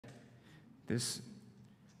this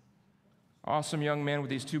awesome young man with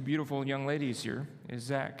these two beautiful young ladies here is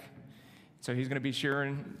Zach. So he's going to be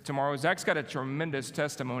sharing tomorrow. Zach's got a tremendous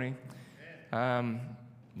testimony. The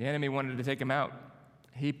enemy wanted to take him out.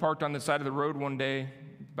 He parked on the side of the road one day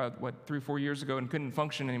about, 3 or 4 years ago and couldn't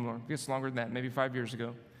function anymore. I guess longer than that, maybe 5 years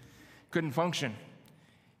ago. Couldn't function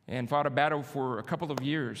and fought a battle for a couple of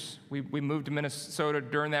years. We moved to Minnesota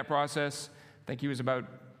during that process. I think he was about,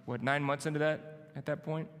 9 months into that at that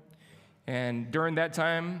point. And during that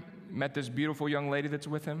time, met this beautiful young lady that's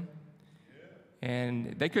with him.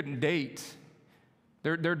 And they couldn't date.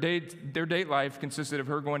 Their date life consisted of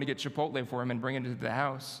her going to get Chipotle for him and bringing it to the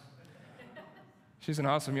house. She's an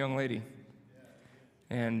awesome young lady.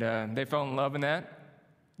 And they fell in love in that,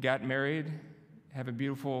 got married, have a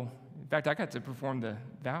beautiful, in fact, I got to perform the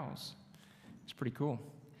vows. It's pretty cool.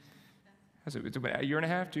 It's about a year and a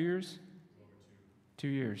half, 2 years? 2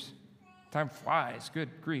 years. Time flies, good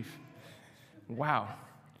grief. Wow.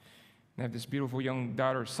 I have this beautiful young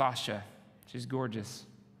daughter, Sasha. She's gorgeous.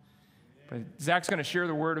 But Zach's going to share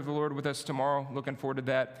the word of the Lord with us tomorrow. Looking forward to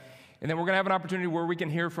that. And then we're going to have an opportunity where we can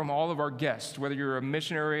hear from all of our guests, whether you're a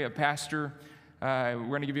missionary, a pastor. We're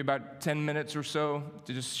going to give you about 10 minutes or so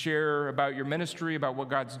to just share about your ministry, about what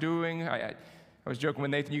God's doing. I was joking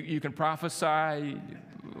with Nathan, you can prophesy,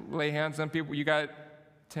 lay hands on people. You got a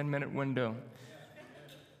 10-minute window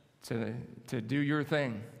to do your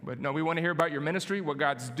thing. But no, we want to hear about your ministry, what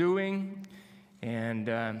God's doing. And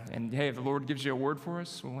hey, if the Lord gives you a word for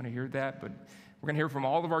us, we want to hear that. But we're going to hear from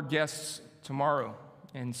all of our guests tomorrow.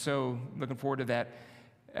 And so looking forward to that.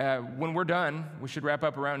 When we're done, we should wrap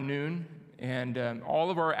up around noon. And all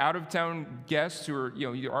of our out-of-town guests who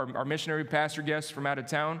are, our missionary pastor guests from out of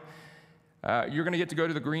town, you're going to get to go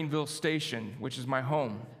to the Greenville station, which is my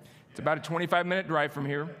home. It's about a 25-minute drive from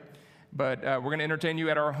here. But we're going to entertain you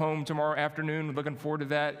at our home tomorrow afternoon. Looking forward to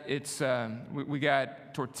that. It's we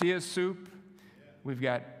got tortilla soup. We've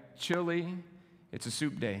got chili. It's a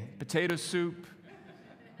soup day. Potato soup.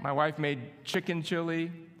 My wife made chicken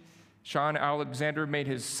chili. Sean Alexander made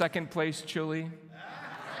his second place chili.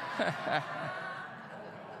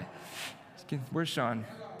 Where's Sean?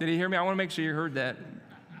 Did he hear me? I want to make sure you heard that.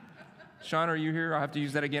 Sean, are you here? I'll have to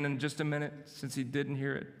use that again in just a minute since he didn't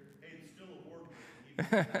hear it. Hey, it's still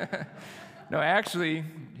a word. No, actually,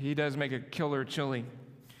 he does make a killer chili.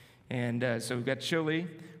 And so we've got chili.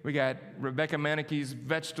 We got Rebecca Manicky's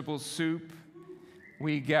vegetable soup.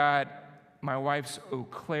 We got my wife's Eau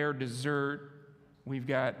Claire dessert. We've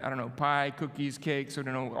got, pie, cookies, cakes,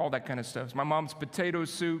 all that kind of stuff. It's my mom's potato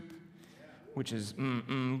soup, which is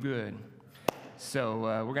good. So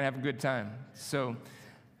we're going to have a good time. So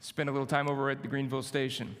spend a little time over at the Greenville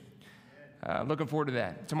station. Looking forward to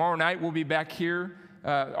that. Tomorrow night, we'll be back here.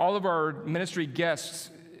 All of our ministry guests,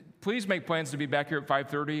 please make plans to be back here at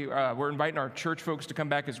 5:30. We're inviting our church folks to come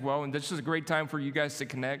back as well. And this is a great time for you guys to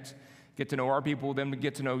connect, get to know our people, them to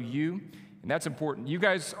get to know you. And that's important. You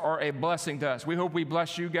guys are a blessing to us. We hope we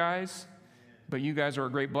bless you guys, but you guys are a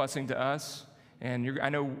great blessing to us. And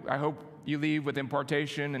I hope you leave with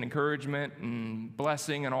impartation and encouragement and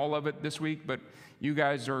blessing and all of it this week, but you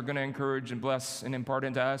guys are going to encourage and bless and impart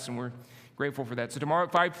into us, and we're grateful for that. So tomorrow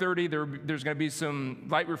at 5:30, there's going to be some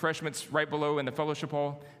light refreshments right below in the fellowship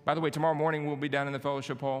hall. By the way, tomorrow morning we'll be down in the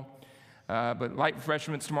fellowship hall. But light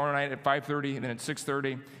refreshments tomorrow night at 5:30, and then at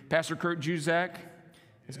 6:30. Pastor Kurt Juzak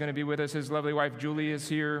is going to be with us. His lovely wife, Julie, is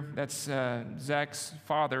here. That's Zach's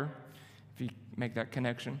father, if you make that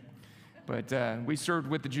connection. But we served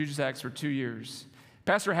with the Juzaks for 2 years.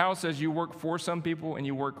 Pastor Hal says you work for some people and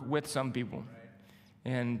you work with some people.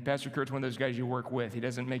 And Pastor Kurt's one of those guys you work with. He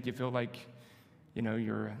doesn't make you feel like,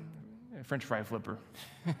 you're a French fry flipper.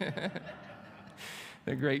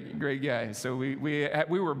 A great guy. So we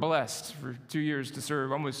were blessed for 2 years to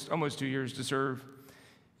serve, almost 2 years to serve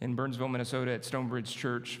in Burnsville, Minnesota at Stonebridge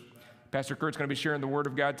Church. Pastor Kurt's going to be sharing the Word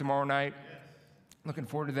of God tomorrow night. Looking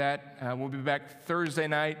forward to that. We'll be back Thursday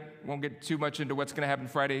night. Won't get too much into what's going to happen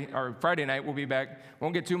Friday night. We'll be back.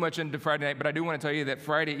 Won't get too much into Friday night, but I do want to tell you that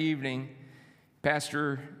Friday evening,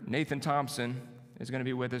 Pastor Nathan Thompson is going to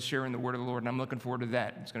be with us sharing the Word of the Lord, and I'm looking forward to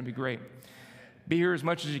that. It's going to be great. Be here as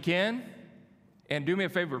much as you can, and do me a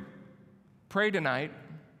favor. Pray tonight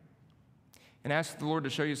and ask the Lord to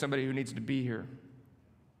show you somebody who needs to be here,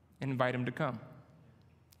 and invite him to come.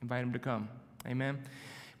 Invite him to come. Amen.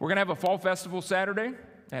 We're going to have a fall festival Saturday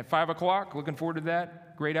at 5 o'clock. Looking forward to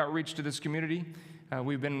that. Great outreach to this community.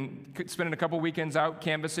 We've been spending a couple weekends out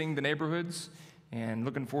canvassing the neighborhoods and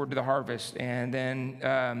looking forward to the harvest. And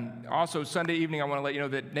then also Sunday evening, I want to let you know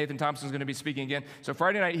that Nathan Thompson is going to be speaking again. So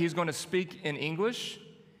Friday night, he's going to speak in English,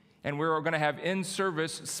 and we're going to have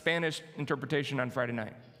in-service Spanish interpretation on Friday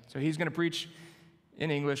night. So he's going to preach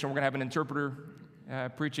in English, and we're going to have an interpreter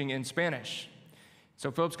preaching in Spanish.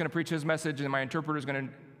 So Philip's going to preach his message, and my interpreter is going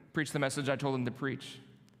to preach the message I told him to preach.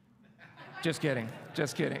 Just kidding.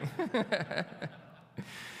 Just kidding.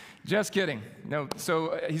 Just kidding. No,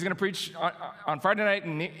 so he's going to preach on Friday night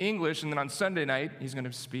in English, and then on Sunday night, he's going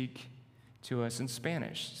to speak to us in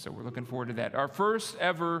Spanish. So we're looking forward to that. Our first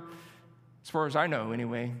ever, as far as I know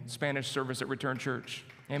anyway, Spanish service at Return Church.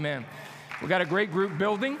 Amen. We got a great group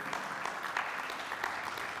building.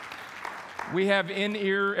 We have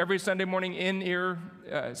in-ear, every Sunday morning, in-ear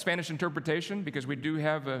Spanish interpretation because we do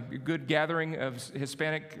have a good gathering of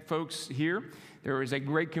Hispanic folks here. There is a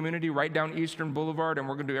great community right down Eastern Boulevard, and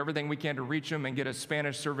we're going to do everything we can to reach them and get a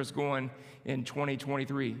Spanish service going in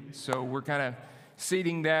 2023. So we're kind of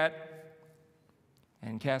seeding that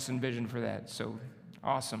and casting vision for that. So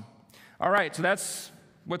awesome. All right, so that's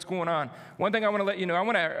what's going on. One thing I want to let you know, I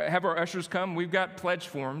want to have our ushers come. We've got pledge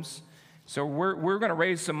forms. So we're going to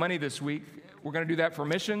raise some money this week. We're going to do that for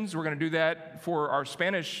missions. We're going to do that for our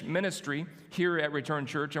Spanish ministry here at Return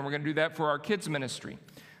Church, and we're going to do that for our kids ministry.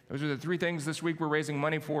 Those are the three things this week we're raising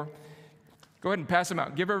money for. Go ahead and pass them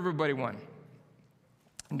out. Give everybody one.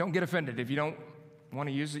 And don't get offended. If you don't want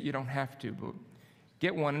to use it, you don't have to, but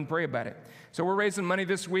get one and pray about it. So we're raising money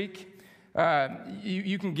this week.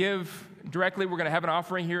 You can give directly. We're going to have an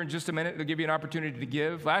offering here in just a minute. They'll give you an opportunity to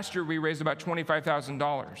give. Last year, we raised about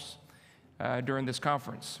 $25,000 during this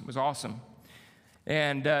conference. It was awesome.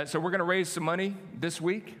 And so we're going to raise some money this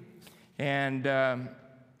week. And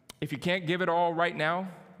if you can't give it all right now,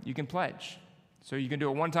 you can pledge. So you can do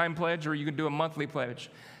a one-time pledge or you can do a monthly pledge.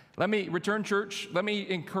 Return Church, let me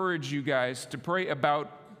encourage you guys to pray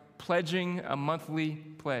about pledging a monthly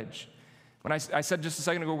pledge. When I said just a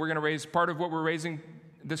second ago, we're going to raise, part of what we're raising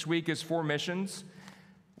this week is for missions.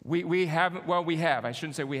 We haven't, I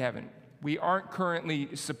shouldn't say we haven't. We aren't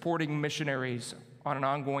currently supporting missionaries on an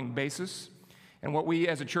ongoing basis. And what we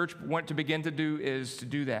as a church want to begin to do is to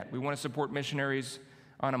do that. We want to support missionaries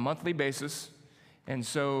on a monthly basis. And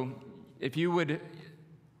so if you would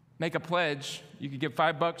make a pledge, you could give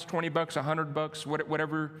 $5, $20, $100,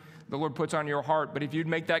 whatever the Lord puts on your heart. But if you'd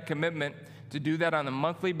make that commitment to do that on a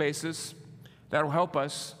monthly basis, that'll help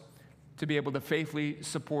us to be able to faithfully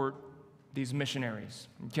support these missionaries,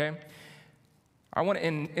 okay? I want to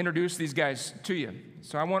introduce these guys to you.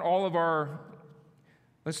 So I want all of our,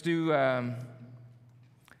 let's do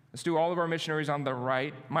all of our missionaries on the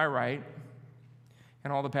right, my right,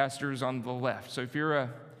 and all the pastors on the left. So if you're a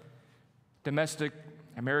domestic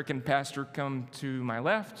American pastor, come to my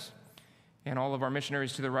left, and all of our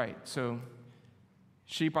missionaries to the right. So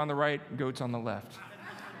sheep on the right, goats on the left.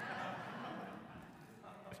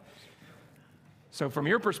 So from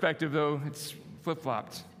your perspective, though, it's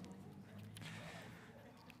flip-flopped.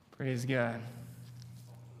 Praise God.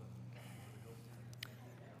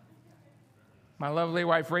 My lovely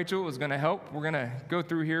wife, Rachel, is going to help. We're going to go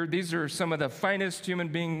through here. These are some of the finest human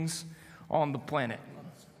beings on the planet.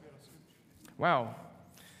 Wow.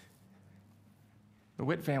 The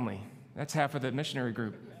Witt family. That's half of the missionary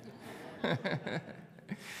group.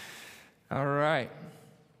 All right.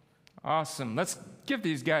 Awesome. Let's give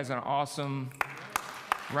these guys an awesome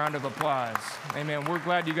round of applause. Amen. We're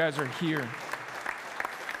glad you guys are here.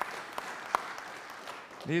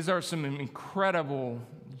 These are some incredible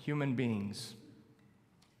human beings.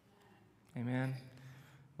 Amen.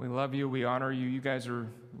 We love you. We honor you. You guys are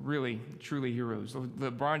really, truly heroes.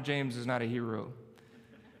 LeBron James is not a hero.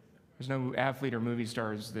 There's no athlete or movie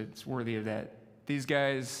stars that's worthy of that. These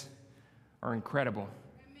guys are incredible.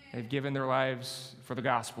 They've given their lives for the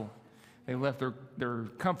gospel. They left their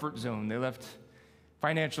comfort zone. They left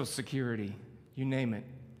financial security. You name it.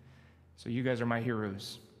 So you guys are my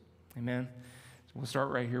heroes. Amen. So we'll start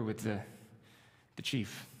right here with the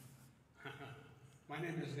chief. My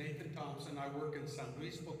name is Nathan Thompson. I work in San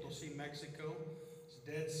Luis Potosí, Mexico. It's a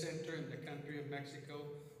dead center in the country of Mexico,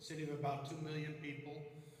 city of about 2 million people,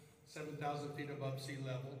 7,000 feet above sea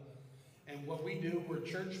level. And what we do, we're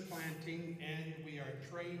church planting, and we are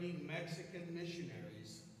training Mexican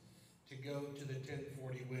missionaries to go to the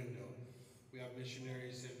 1040 window. We have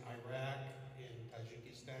missionaries in Iraq, in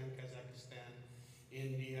Tajikistan, Kazakhstan,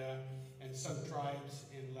 India, and some tribes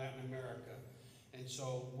in Latin America. And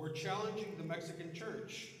so we're challenging the Mexican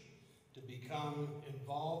church to become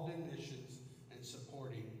involved in missions and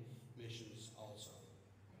supporting missions also.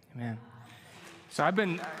 Amen. So I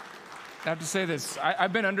have to say this.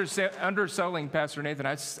 I've been underselling Pastor Nathan.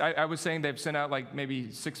 I was saying they've sent out like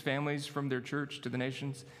maybe 6 families from their church to the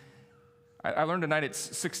nations. I learned tonight it's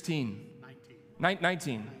 16.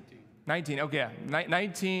 19. 19. Okay, yeah.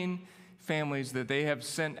 19 families that they have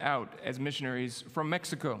sent out as missionaries from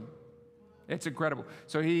Mexico. It's incredible.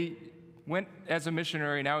 So he went as a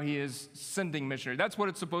missionary, now he is sending missionaries. That's what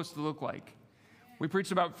it's supposed to look like. We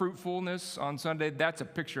preached about fruitfulness on Sunday. That's a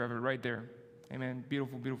picture of it right there. Amen.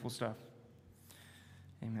 Beautiful, beautiful stuff.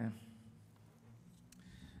 Amen.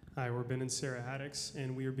 Hi, we're Ben and Sarah Haddix,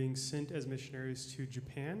 and we are being sent as missionaries to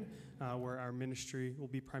Japan, where our ministry will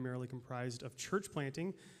be primarily comprised of church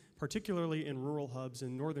planting, particularly in rural hubs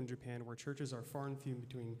in northern Japan, where churches are far and few in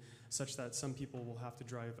between, such that some people will have to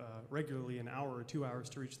drive regularly an hour or 2 hours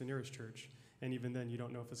to reach the nearest church. And even then, you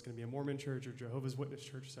don't know if it's going to be a Mormon church or Jehovah's Witness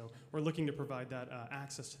church. So we're looking to provide that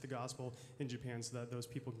access to the gospel in Japan so that those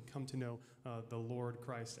people can come to know the Lord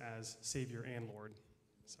Christ as Savior and Lord.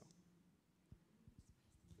 So.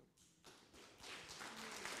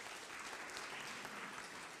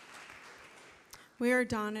 We are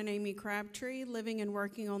Don and Amy Crabtree, living and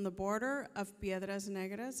working on the border of Piedras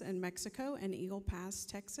Negras in Mexico and Eagle Pass,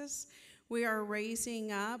 Texas. We are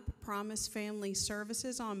raising up Promise Family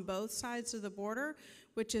Services on both sides of the border,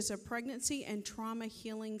 which is a pregnancy and trauma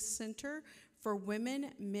healing center for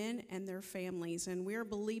women, men, and their families. And we are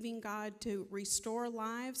believing God to restore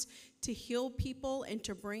lives, to heal people, and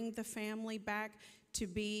to bring the family back to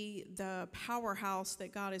be the powerhouse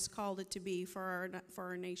that God has called it to be for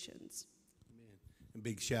our nations. Amen. And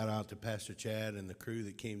big shout out to Pastor Chad and the crew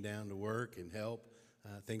that came down to work and help.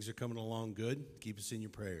 Things are coming along good. Keep us in your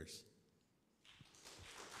prayers.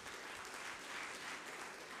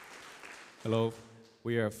 Hello,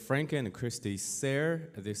 we are Frank and Christy Sayre.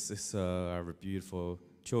 This is our beautiful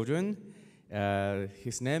children.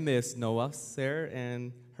 His name is Noah Sayre,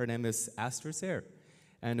 and her name is Esther Sayre.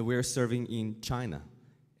 And we're serving in China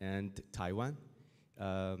and Taiwan.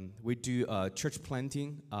 We do church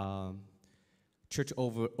planting, church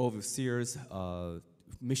overseers,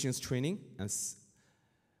 missions training. And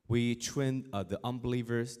we train the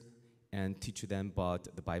unbelievers and teach them about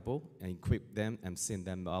the Bible and equip them and send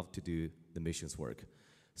them out to do the missions work.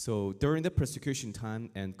 So during the persecution time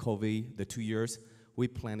and COVID, the 2 years, we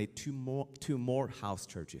planted two more house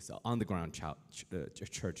churches, underground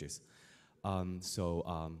churches.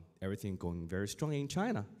 Everything going very strong in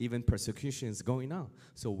China. Even persecution is going on.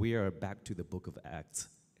 So we are back to the book of Acts.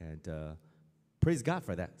 And praise God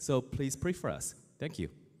for that. So please pray for us. Thank you.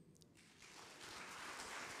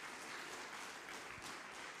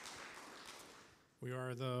 We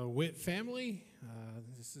are the Witt family.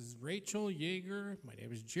 This is Rachel Yeager. My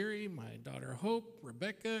name is Jerry. My daughter Hope,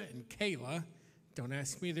 Rebecca, and Kayla. Don't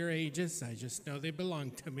ask me their ages. I just know they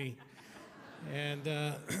belong to me. And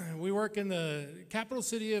we work in the capital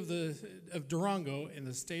city of Durango, in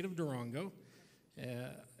the state of Durango.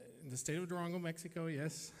 In the state of Durango, Mexico,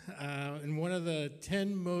 yes. In one of the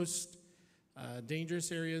 10 most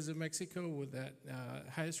dangerous areas of Mexico with that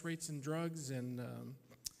highest rates in drugs and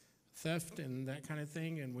theft and that kind of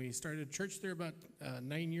thing. And we started a church there about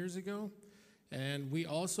 9 years ago. And we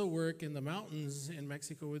also work in the mountains in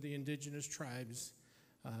Mexico with the indigenous tribes,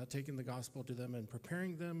 taking the gospel to them and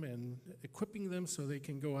preparing them and equipping them so they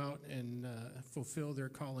can go out and fulfill their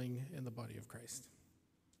calling in the body of Christ.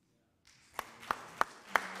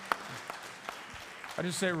 I'll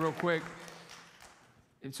just say real quick,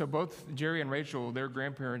 so both Jerry and Rachel, their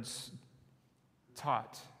grandparents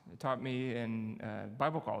taught me in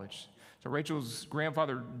Bible college. So Rachel's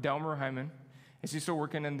grandfather, Delmer Hyman, is he still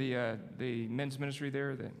working in the men's ministry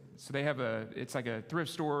there? So they have it's like a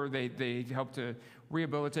thrift store. They help to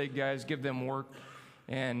rehabilitate guys, give them work.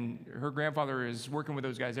 And her grandfather is working with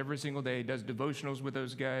those guys every single day, does devotionals with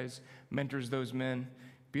those guys, mentors those men.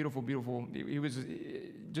 Beautiful, beautiful. He was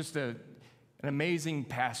just an amazing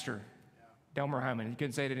pastor, Delmer Hyman. He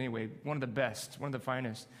couldn't say it anyway. One of the best, one of the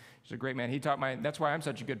finest. He's a great man. That's why I'm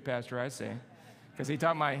such a good pastor, I say, because he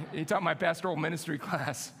taught my pastoral ministry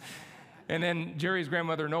class. And then Jerry's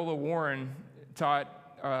grandmother, Nola Warren, taught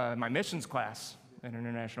my missions class at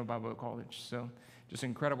International Bible College. So just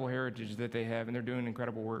incredible heritage that they have, and they're doing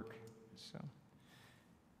incredible work. So.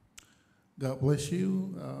 God bless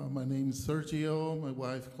you. My name is Sergio, my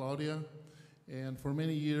wife Claudia. And for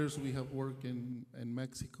many years, we have worked in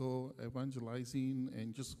Mexico evangelizing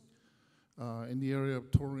and just in the area of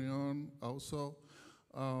Torreon also.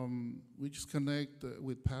 We just connect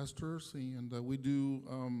with pastors, and we do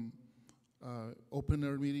open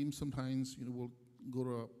air meetings. Sometimes we'll go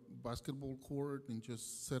to a basketball court and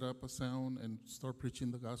just set up a sound and start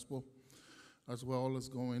preaching the gospel, as well as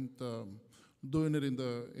doing it in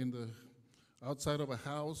the outside of a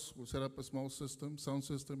house. We'll set up a small sound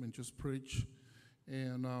system, and just preach.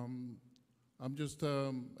 And I'm just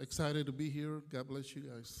excited to be here. God bless you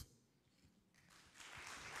guys.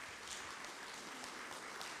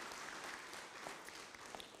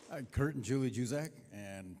 Kurt and Julie Juzak,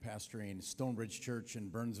 and pastoring Stonebridge Church in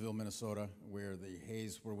Burnsville, Minnesota, where the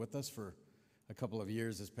Hayes were with us for a couple of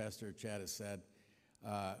years, as Pastor Chad has said.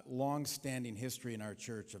 Long-standing history in our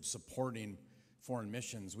church of supporting foreign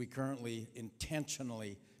missions. We currently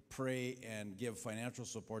intentionally pray and give financial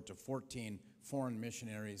support to 14 foreign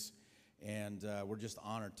missionaries, and we're just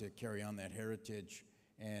honored to carry on that heritage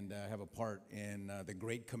and have a part in the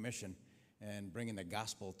Great Commission and bringing the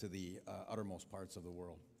gospel to the uttermost parts of the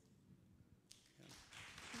world.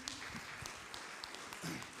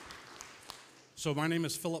 So my name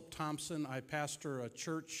is Philip Thompson. I pastor a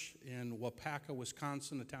church in Wapaka,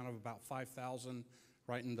 Wisconsin, a town of about 5,000,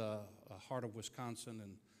 right in the heart of Wisconsin.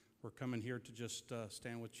 And we're coming here to just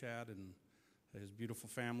stand with Chad and his beautiful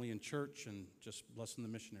family and church and just blessing the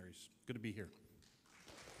missionaries. Good to be here.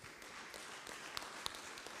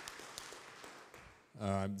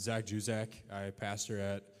 I'm Zach Juzak. I pastor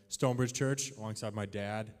at Stonebridge Church alongside my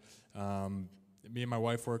dad. Me and my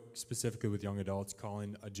wife work specifically with young adults,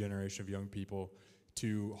 calling a generation of young people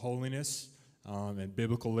to holiness and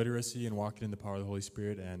biblical literacy and walking in the power of the Holy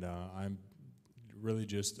Spirit. And I'm really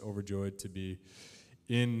just overjoyed to be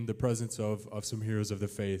in the presence of some heroes of the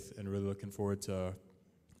faith, and really looking forward to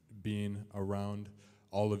being around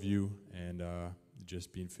all of you and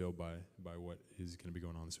just being filled by what is going to be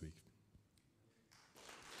going on this week.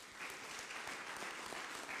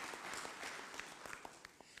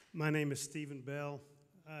 My name is Stephen Bell.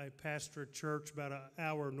 I pastor a church about an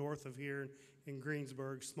hour north of here in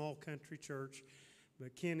Greensburg, small country church.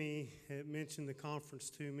 But Kenny had mentioned the conference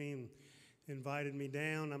to me and invited me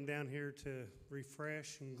down. I'm down here to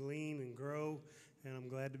refresh and glean and grow, and I'm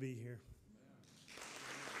glad to be here.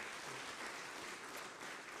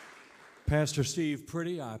 Pastor Steve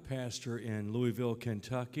Pretty. I pastor in Louisville,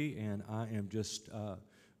 Kentucky, and I am just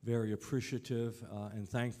very appreciative and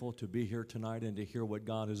thankful to be here tonight and to hear what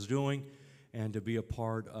God is doing and to be a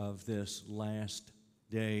part of this last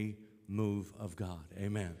day move of God.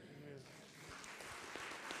 Amen.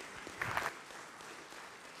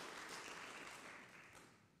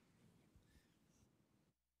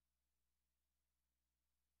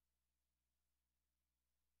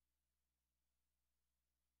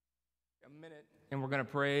 A minute, and we're going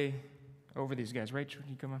to pray over these guys. Rachel,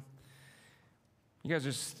 you come on. You guys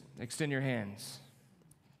just extend your hands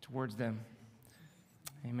towards them.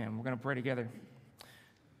 Amen. We're going to pray together.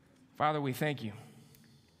 Father, we thank you.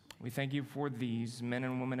 We thank you for these men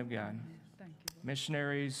and women of God,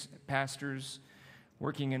 missionaries, pastors,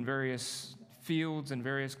 working in various fields and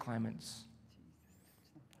various climates.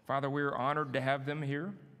 Father, we're honored to have them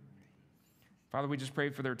here. Father, we just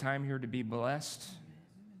pray for their time here to be blessed.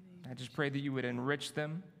 I just pray that you would enrich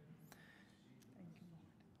them.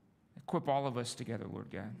 Equip all of us together,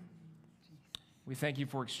 Lord God. We thank you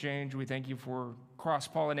for exchange. We thank you for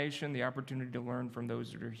cross-pollination, the opportunity to learn from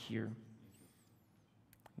those that are here.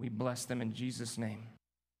 We bless them in Jesus' name.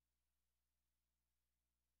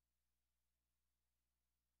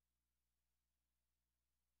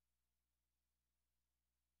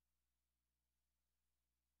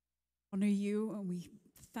 Honor you, and we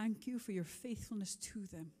thank you for your faithfulness to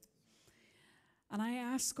them. And I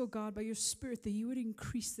ask, oh God, by your Spirit, that you would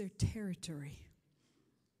increase their territory.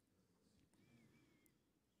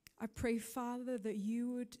 I pray, Father, that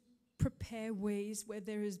you would prepare ways where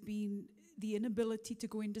there has been the inability to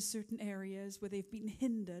go into certain areas, where they've been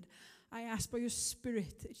hindered. I ask by your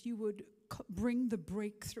Spirit that you would bring the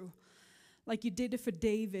breakthrough, like you did it for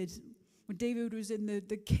David. When David was in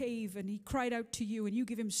the cave and he cried out to you and you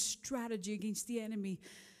gave him strategy against the enemy.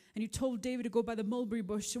 And you told David to go by the mulberry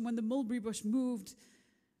bush. And when the mulberry bush moved,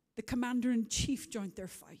 the commander-in-chief joined their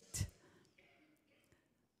fight.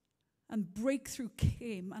 And breakthrough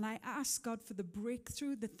came. And I ask God for the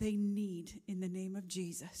breakthrough that they need in the name of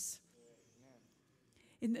Jesus.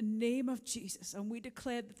 In the name of Jesus. And we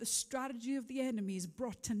declare that the strategy of the enemy is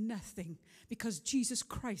brought to nothing because Jesus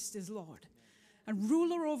Christ is Lord and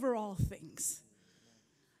ruler over all things.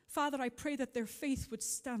 Father, I pray that their faith would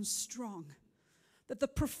stand strong, that the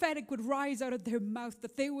prophetic would rise out of their mouth,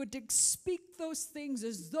 that they would speak those things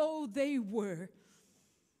as though they were.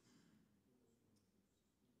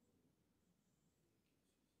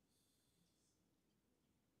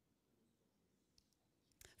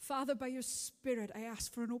 Father, by your Spirit, I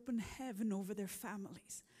ask for an open heaven over their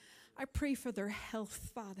families. I pray for their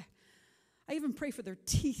health, Father. I even pray for their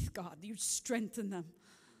teeth, God, that you'd strengthen them.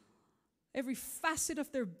 Every facet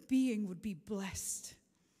of their being would be blessed.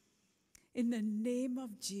 In the name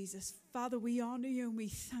of Jesus, Father, we honor you and we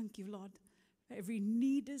thank you, Lord. Every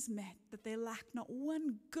need is met, that they lack not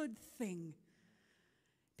one good thing,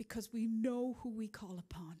 because we know who we call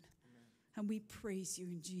upon. Amen. And we praise you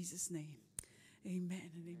in Jesus' name. Amen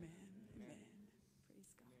and amen. Amen. Praise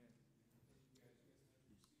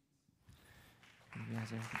God. You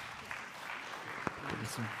guys are-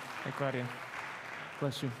 Listen. Hey, Claudia.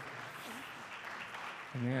 Bless you.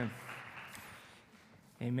 Amen.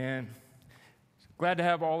 Amen. Glad to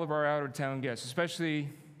have all of our out-of-town guests, especially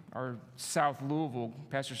our South Louisville.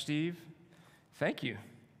 Pastor Steve, thank you.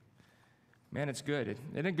 Man, it's good.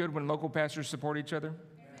 Isn't it good when local pastors support each other?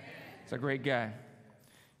 He's a great guy.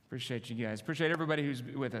 Appreciate you guys. Appreciate everybody who's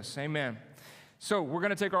with us. Amen. So we're going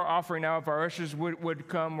to take our offering now. If our ushers would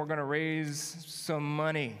come, we're going to raise some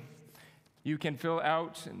money. You can fill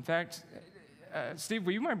out, in fact, Steve,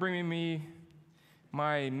 will you mind bringing me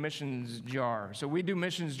my missions jar? So we do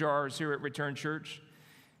missions jars here at Return Church.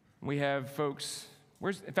 We have folks,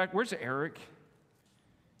 where's Eric?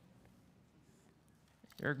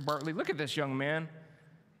 Eric Bartley. Look at this young man.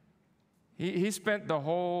 He spent the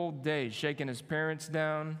whole day shaking his parents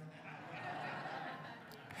down,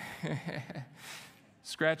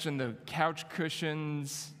 scratching the couch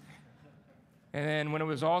cushions. And then when it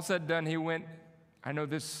was all said and done, he went, I know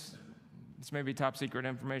this may be top secret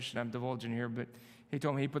information I'm divulging here, but he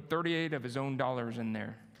told me he put 38 of his own dollars in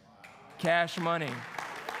there. Cash money.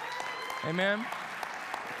 Amen?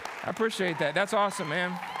 I appreciate that. That's awesome,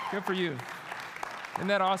 man. Good for you. Isn't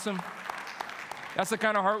that awesome? That's the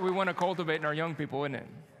kind of heart we want to cultivate in our young people, isn't it?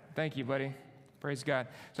 Thank you, buddy. Praise God.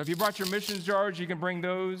 So if you brought your missions jars, you can bring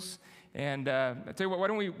those. And I tell you what, why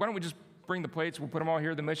don't we just bring the plates? We'll put them all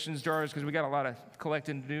here, the missions jars, because we got a lot of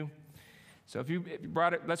collecting to do. So if you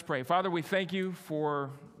brought it, let's pray. Father, we thank you for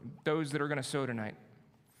those that are going to sow tonight.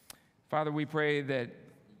 Father, we pray that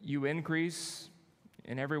you increase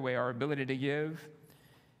in every way our ability to give,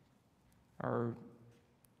 our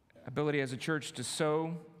ability as a church to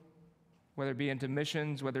sow, whether it be into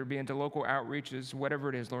missions, whether it be into local outreaches, whatever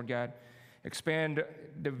it is, Lord God. Expand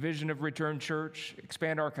the vision of Return Church.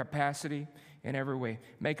 Expand our capacity in every way.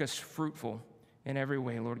 Make us fruitful in every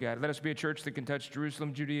way, Lord God. Let us be a church that can touch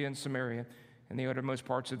Jerusalem, Judea, and Samaria, and the uttermost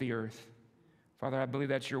parts of the earth. Father, I believe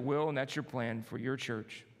that's your will and that's your plan for your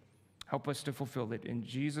church. Help us to fulfill it. In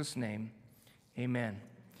Jesus' name, amen.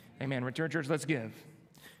 Amen. Return Church, let's give.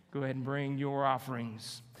 Go ahead and bring your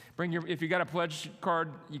offerings. If you got a pledge card,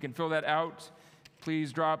 you can fill that out.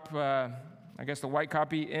 Please drop, the white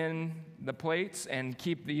copy in the plates and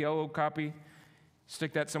keep the yellow copy.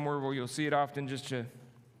 Stick that somewhere where you'll see it often just to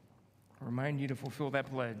remind you to fulfill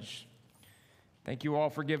that pledge. Thank you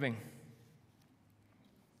all for giving.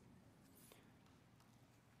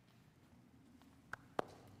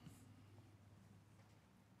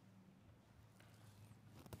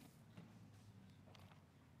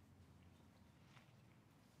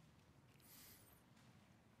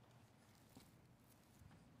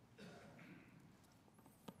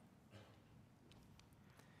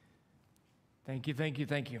 Thank you, thank you,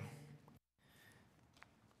 thank you.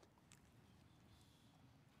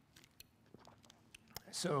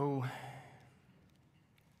 So,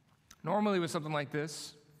 normally with something like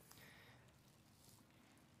this,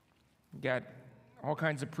 we got all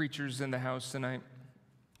kinds of preachers in the house tonight.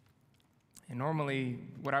 And normally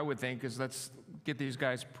what I would think is let's get these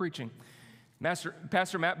guys preaching.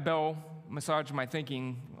 Pastor Matt Bell massaged my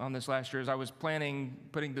thinking on this last year as I was putting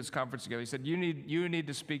this conference together. He said, you need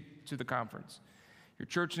to speak to the conference. Your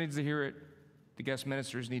church needs to hear it. The guest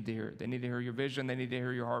ministers need to hear it. They need to hear your vision. They need to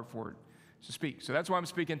hear your heart for it. So speak. So that's why I'm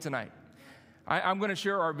speaking tonight. I'm going to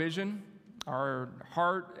share our vision, our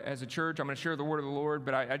heart as a church. I'm going to share the word of the Lord,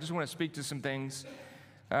 but I just want to speak to some things.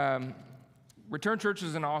 Return Church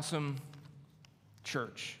is an awesome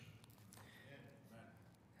church.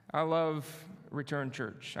 I love Return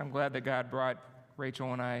Church. I'm glad that God brought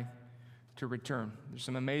Rachel and I to Return. There's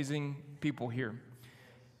some amazing people here.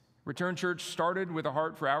 Return Church started with a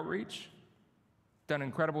heart for outreach, done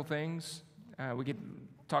incredible things. We could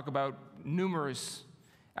talk about numerous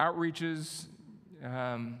outreaches,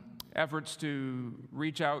 efforts to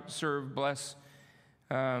reach out, serve, bless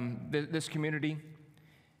this community,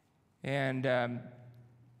 and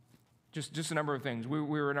just a number of things. We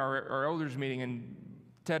were in our elders meeting, and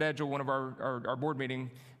Ted Edgell, one of our board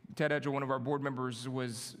meeting, Ted Edgell, one of our board members,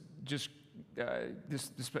 was just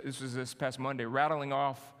this was this past Monday, rattling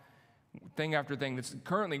off thing after thing that's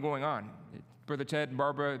currently going on. Brother Ted and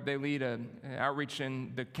Barbara, they lead an outreach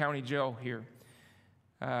in the county jail here.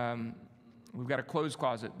 We've got a clothes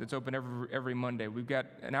closet that's open every Monday. We've got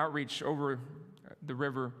an outreach over the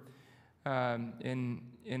river in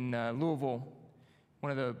Louisville,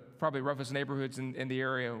 one of the probably roughest neighborhoods in the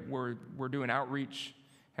area, where we're doing outreach.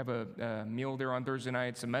 Have a meal there on Thursday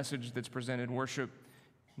nights, a message that's presented, worship.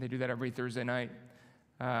 They do that every Thursday night.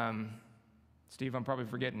 Steve, I'm probably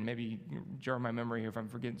forgetting. Maybe jar my memory if I'm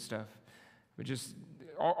forgetting stuff. But just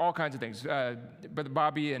all kinds of things. Brother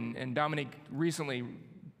Bobby and Dominic recently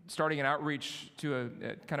starting an outreach to a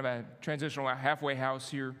kind of a transitional halfway house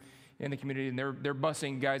here in the community, and they're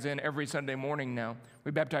busing guys in every Sunday morning now.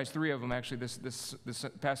 We baptized 3 of them actually this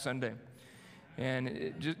past Sunday,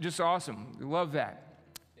 and just awesome. Love that.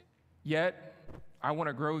 Yet I want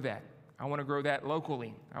to grow that. I want to grow that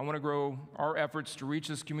locally. I want to grow our efforts to reach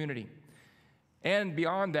this community, and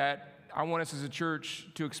beyond that, I want us as a church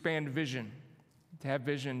to expand vision, to have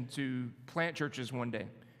vision to plant churches one day,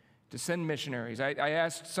 to send missionaries. I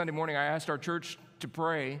asked Sunday morning. I asked our church to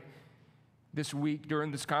pray this week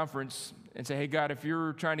during this conference and say, hey, God, if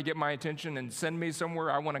you're trying to get my attention and send me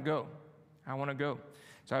somewhere, I want to go. I want to go.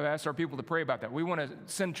 So I've asked our people to pray about that. We want to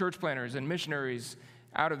send church planters and missionaries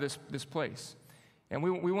out of this place. And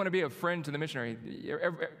we want to be a friend to the missionary.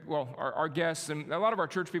 Well, our guests, and a lot of our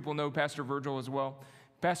church people know Pastor Virgil as well.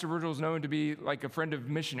 Pastor Virgil is known to be like a friend of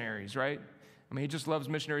missionaries, right? I mean, he just loves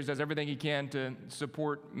missionaries, does everything he can to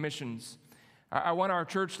support missions. I want our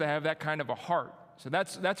church to have that kind of a heart. So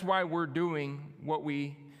that's why we're doing what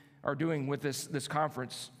we are doing with this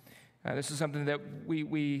conference. This is something that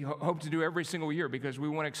we hope to do every single year because we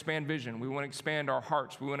want to expand vision. We want to expand our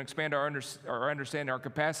hearts. We want to expand our understanding, our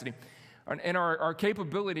capacity, and our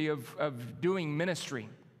capability of doing ministry.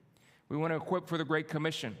 We want to equip for the Great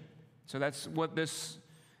Commission. So that's what this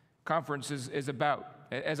conference is about.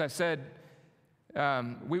 As I said,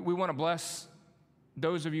 we want to bless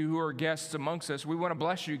those of you who are guests amongst us. We want to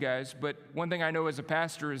bless you guys, but one thing I know as a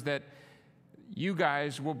pastor is that you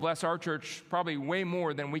guys will bless our church probably way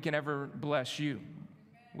more than we can ever bless you.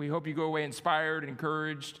 We hope you go away inspired,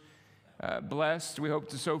 encouraged, blessed. We hope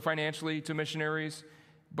to sow financially to missionaries,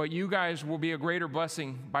 but you guys will be a greater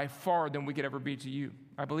blessing by far than we could ever be to you.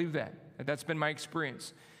 I believe that. That's been my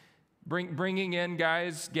experience. Bringing in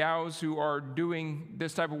guys, gals who are doing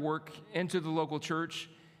this type of work into the local church,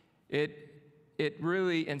 it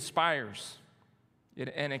really inspires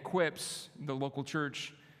and equips the local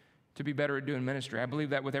church to be better at doing ministry. I believe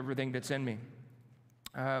that with everything that's in me.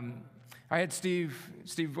 I had Steve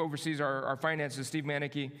oversees our finances, Steve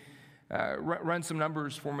Manicky, run some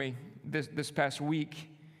numbers for me this past week.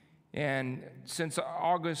 And since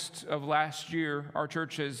August of last year, our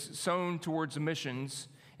church has sown towards missions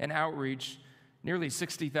and outreach nearly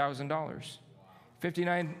 $60,000.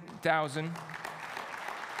 $59,000.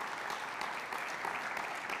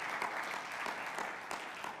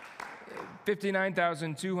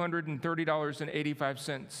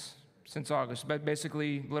 $59,230.85 since August, but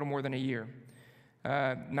basically a little more than a year.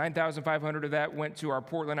 $9,500 of that went to our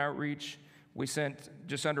Portland outreach. We sent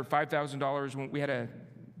just under $5,000 when we had a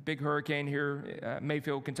big hurricane here,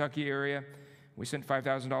 Mayfield, Kentucky area. We sent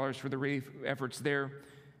 $5,000 for the relief efforts there.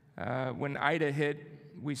 When Ida hit,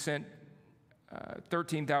 we sent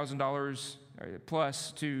 $13,000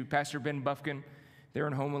 plus to Pastor Ben Buffkin there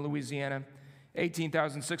in Houma, Louisiana.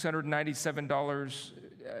 $18,697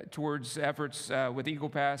 towards efforts with Eagle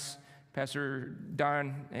Pass, Pastor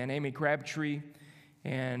Don and Amy Crabtree,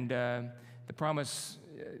 and the Promise,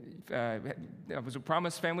 was it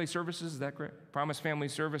Promise Family Services, is that correct? Promise Family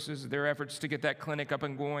Services, their efforts to get that clinic up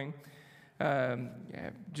and going.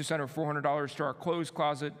 Just under $400 to our clothes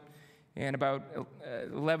closet, and about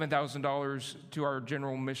 $11,000 to our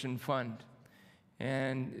general mission fund.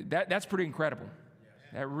 And that's pretty incredible.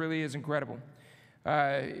 That really is incredible.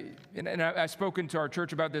 And I've spoken to our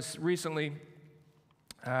church about this recently.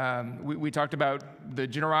 We talked about the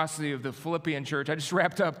generosity of the Philippian church. I just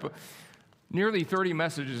wrapped up nearly 30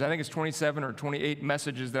 messages. I think it's 27 or 28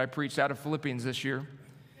 messages that I preached out of Philippians this year.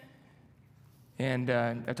 And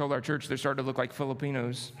I told our church they're starting to look like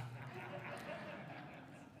Filipinos.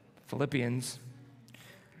 Philippians.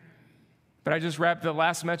 But I just wrapped the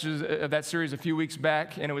last message of that series a few weeks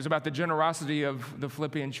back, and it was about the generosity of the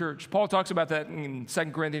Philippian church. Paul talks about that in 2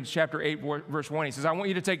 Corinthians chapter 8, verse 1. He says, I want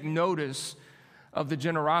you to take notice of the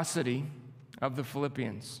generosity of the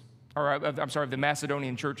Philippians, of the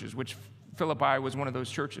Macedonian churches, which Philippi was one of those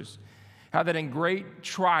churches. How that in great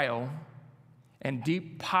trial and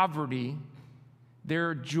deep poverty,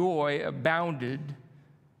 their joy abounded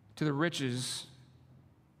to the riches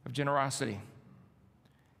of generosity.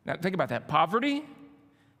 Now, think about that. Poverty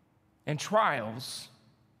and trials,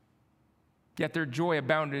 yet their joy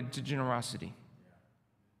abounded to generosity.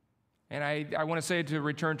 And I want to say to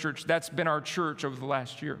Return Church, that's been our church over the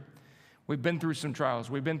last year. We've been through some trials.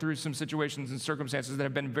 We've been through some situations and circumstances that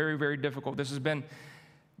have been very, very difficult. This has been,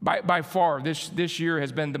 by far, this year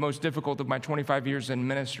has been the most difficult of my 25 years in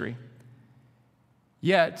ministry.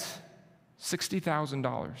 Yet,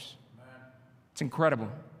 $60,000. It's incredible.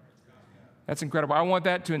 That's incredible. I want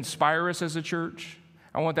that to inspire us as a church.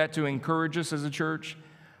 I want that to encourage us as a church.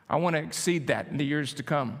 I want to exceed that in the years to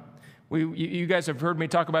come. You guys have heard me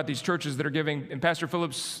talk about these churches that are giving, in Pastor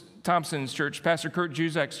Phillips Thompson's church, Pastor Kurt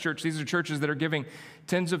Juzak's church. These are churches that are giving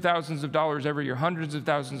tens of thousands of dollars every year, hundreds of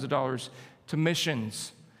thousands of dollars to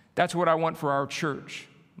missions. That's what I want for our church.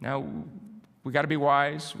 Now, we got to be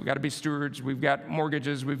wise. We got to be stewards. We've got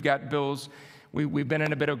mortgages. We've got bills. We've been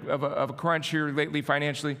in a bit of a crunch here lately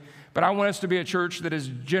financially. But I want us to be a church that is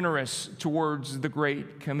generous towards the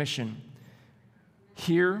Great Commission.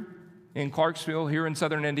 Here in Clarksville, here in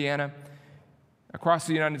southern Indiana, across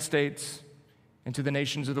the United States, and to the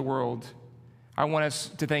nations of the world, I want us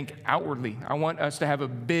to think outwardly. I want us to have a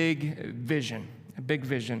big vision, a big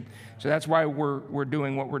vision. So that's why we're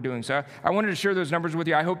doing what we're doing. So I wanted to share those numbers with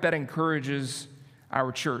you. I hope that encourages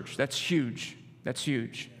our church. That's huge. That's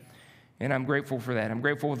huge. And I'm grateful for that. I'm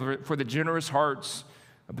grateful for the generous hearts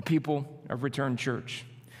of the people of Return Church.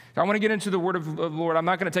 So I want to get into the word of the Lord. I'm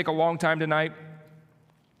not going to take a long time tonight.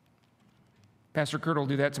 Pastor Kurt will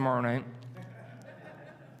do that tomorrow night.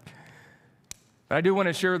 But I do want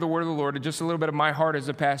to share the word of the Lord and just a little bit of my heart as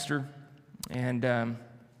a pastor and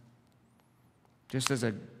just as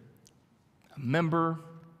a member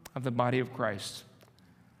of the body of Christ.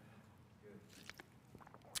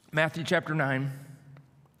 Matthew chapter 9,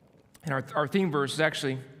 and our theme verse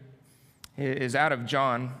is out of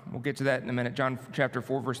John. We'll get to that in a minute. John chapter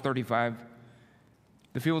 4, verse 35.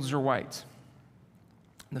 The fields are white.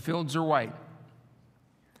 The fields are white.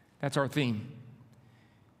 That's our theme.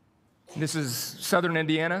 This is southern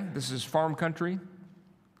Indiana. This is farm country.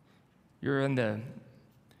 You're in the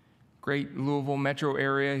great Louisville metro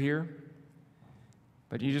area here.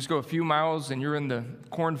 But you just go a few miles and you're in the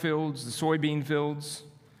cornfields, the soybean fields.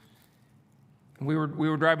 We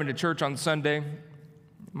were driving to church on Sunday.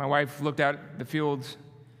 My wife looked out at the fields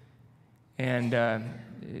and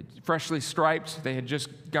freshly striped. They had just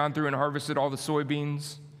gone through and harvested all the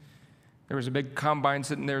soybeans. There was a big combine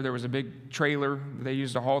sitting there. There was a big trailer they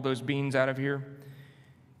used to haul those beans out of here.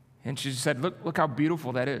 And she said, look how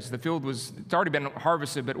beautiful that is. The field it's already been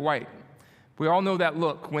harvested, but white. We all know that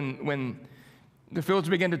look when the fields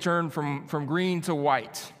begin to turn from green to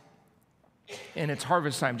white. And it's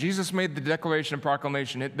harvest time. Jesus made the declaration and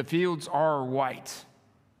proclamation, the fields are white.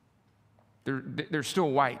 They're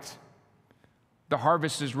still white. The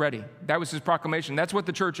harvest is ready. That was his proclamation. That's what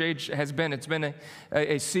the church age has been. It's been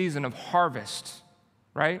a season of harvest,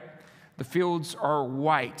 right? The fields are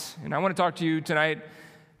white. And I want to talk to you tonight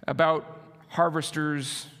about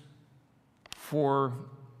harvesters for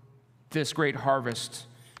this great harvest.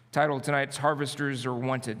 Title tonight's Harvesters Are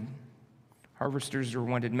Wanted. Harvesters are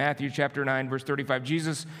wanted. Matthew chapter 9, verse 35.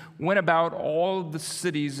 Jesus went about all the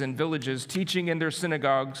cities and villages, teaching in their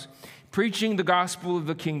synagogues, preaching the gospel of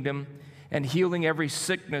the kingdom, and healing every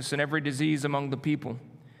sickness and every disease among the people.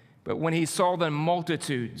 But when he saw the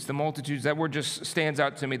multitudes, that word just stands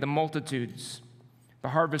out to me, the multitudes, the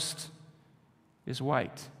harvest is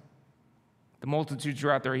white. The multitudes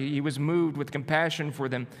are out there. He was moved with compassion for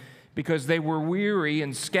them because they were weary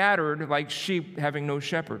and scattered like sheep having no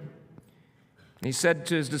shepherd. And he said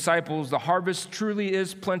to his disciples, the harvest truly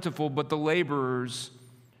is plentiful, but the laborers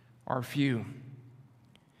are few.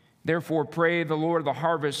 Therefore, pray the Lord of the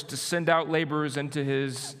harvest to send out laborers into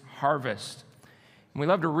his harvest. And we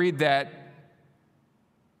love to read that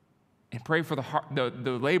and pray for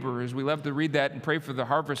the laborers. We love to read that and pray for the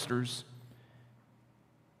harvesters.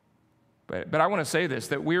 But I want to say this,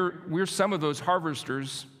 that we're some of those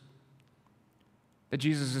harvesters that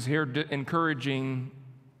Jesus is here encouraging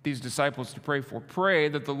these disciples to pray for. Pray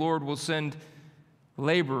that the Lord will send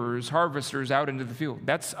laborers, harvesters out into the field.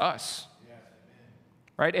 That's us.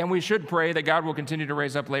 Right? And we should pray that God will continue to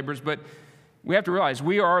raise up laborers, but we have to realize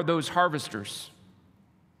we are those harvesters.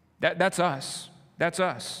 That's us. That's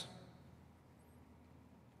us.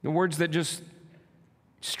 The words that just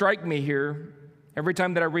strike me here every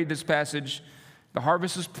time that I read this passage, the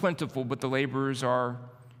harvest is plentiful, but the laborers are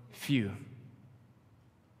few.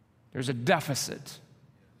 There's a deficit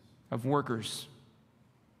of workers.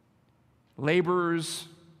 Laborers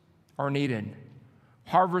are needed.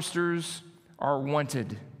 Harvesters are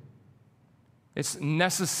wanted. It's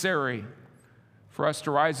necessary for us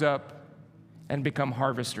to rise up and become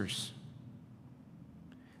harvesters.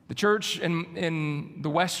 The church in the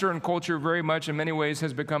Western culture very much in many ways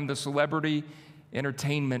has become the celebrity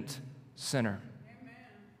entertainment center. Amen.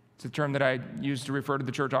 It's a term that I use to refer to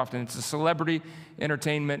the church often. It's a celebrity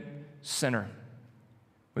entertainment center.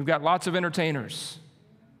 We've got lots of entertainers,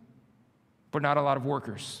 but not a lot of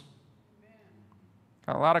workers.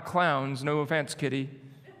 Got a lot of clowns, no offense, Kitty,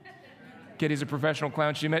 Kitty's a professional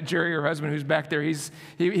clown. She met Jerry, her husband, who's back there.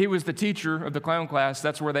 He was the teacher of the clown class.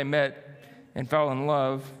 That's where they met and fell in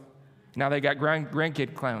love. Now they got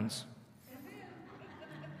grandkid clowns.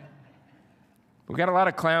 We've got a lot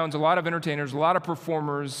of clowns, a lot of entertainers, a lot of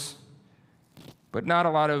performers, but not a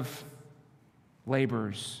lot of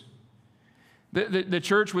laborers. The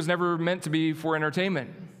church was never meant to be for entertainment.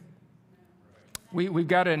 We've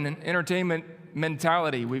got an entertainment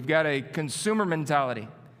mentality. We've got a consumer mentality.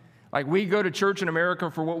 Like, we go to church in America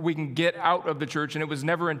for what we can get out of the church, and it was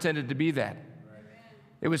never intended to be that.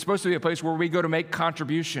 It was supposed to be a place where we go to make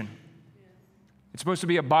contribution. It's supposed to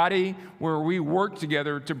be a body where we work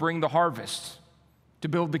together to bring the harvest, to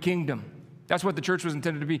build the kingdom. That's what the church was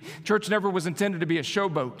intended to be. Church never was intended to be a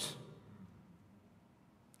showboat.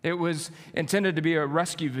 It was intended to be a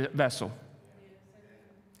rescue vessel.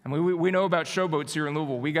 I mean, we know about showboats here in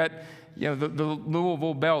Louisville. We got, the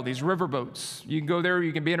Louisville Belle, these river boats. You can go there,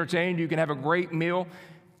 you can be entertained, you can have a great meal.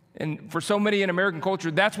 And for so many in American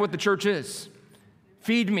culture, that's what the church is.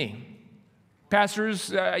 Feed me. Pastors,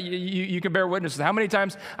 you can bear witness. How many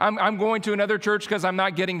times I'm going to another church because I'm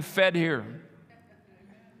not getting fed here?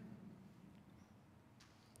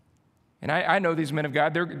 And I know these men of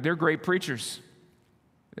God. They're great preachers.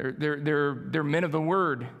 They're men of the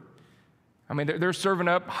word. I mean, they're serving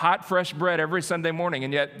up hot, fresh bread every Sunday morning,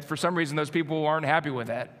 and yet for some reason those people aren't happy with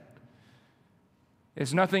that.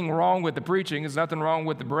 There's nothing wrong with the preaching. There's nothing wrong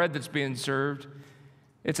with the bread that's being served.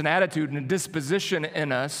 It's an attitude and a disposition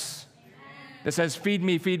in us that says, feed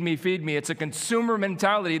me, feed me, feed me. It's a consumer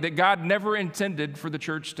mentality that God never intended for the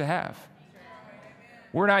church to have.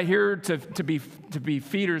 We're not here to be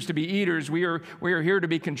feeders, to be eaters. We are here to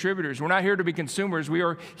be contributors. We're not here to be consumers. We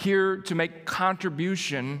are here to make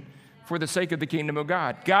contribution for the sake of the kingdom of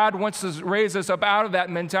God. God wants to raise us up out of that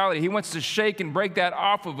mentality. He wants to shake and break that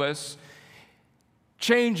off of us,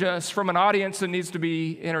 change us from an audience that needs to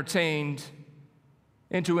be entertained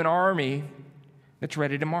into an army that's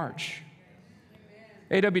ready to march.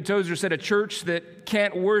 A.W. Tozer said, a church that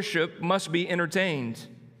can't worship must be entertained.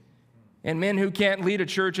 And men who can't lead a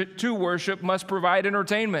church to worship must provide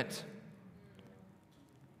entertainment.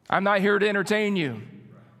 I'm not here to entertain you.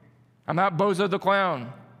 I'm not Bozo the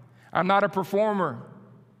Clown. I'm not a performer.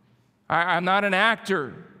 I'm not an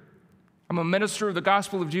actor. I'm a minister of the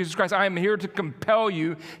gospel of Jesus Christ. I am here to compel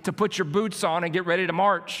you to put your boots on and get ready to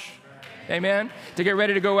march. Amen? To get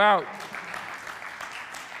ready to go out.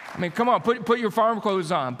 I mean, come on, put your farm clothes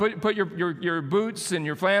on. Put your boots and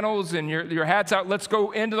your flannels and your hats out. Let's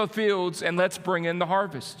go into the fields and let's bring in the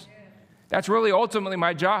harvest. That's really ultimately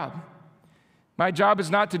my job. My job is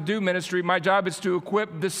not to do ministry. My job is to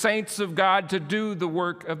equip the saints of God to do the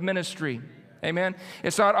work of ministry. Amen?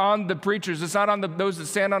 It's not on the preachers. It's not on those that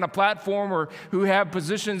stand on a platform or who have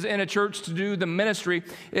positions in a church to do the ministry.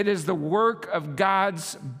 It is the work of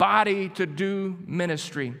God's body to do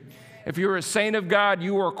ministry. If you're a saint of God,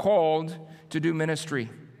 you are called to do ministry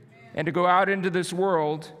and to go out into this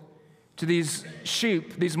world to these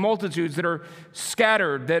sheep, these multitudes that are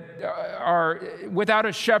scattered, that are without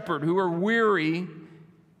a shepherd, who are weary,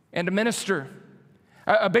 and to minister.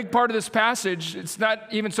 A big part of this passage, it's not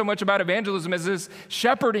even so much about evangelism as this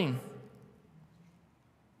shepherding.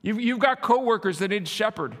 You've got coworkers that need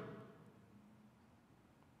shepherd.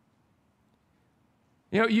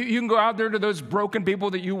 You know, you can go out there to those broken people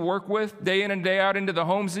that you work with day in and day out, into the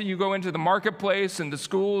homes that you go into, the marketplace and the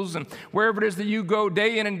schools and wherever it is that you go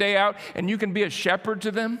day in and day out, and you can be a shepherd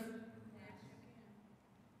to them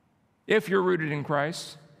if you're rooted in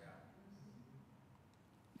Christ.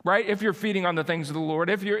 Right? If you're feeding on the things of the Lord,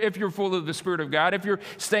 if you're full of the Spirit of God, if you're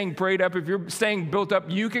staying prayed up, if you're staying built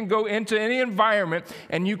up, you can go into any environment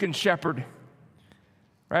and you can shepherd.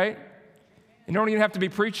 Right? You don't even have to be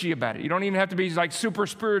preachy about it. You don't even have to be like super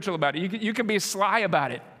spiritual about it. You can be sly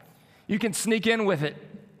about it. You can sneak in with it.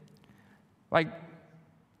 Like,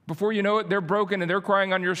 before you know it, they're broken and they're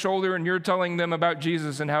crying on your shoulder and you're telling them about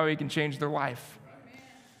Jesus and how he can change their life.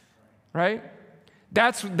 Right?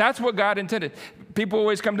 That's what God intended. People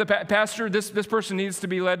always come to Pastor, this person needs to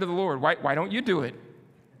be led to the Lord. Why don't you do it?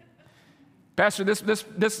 Pastor,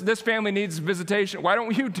 this family needs visitation. Why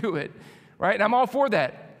don't you do it? Right? And I'm all for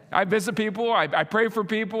that. I visit people, I pray for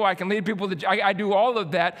people, I can lead people, I do all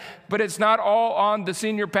of that, but it's not all on the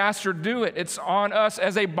senior pastor to do it. It's on us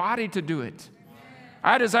as a body to do it.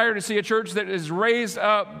 I desire to see a church that is raised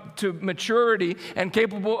up to maturity and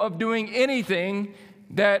capable of doing anything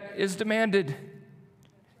that is demanded.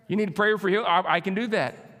 You need prayer for healing? I can do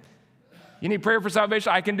that. You need prayer for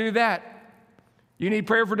salvation? I can do that. You need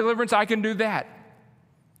prayer for deliverance? I can do that.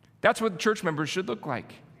 That's what church members should look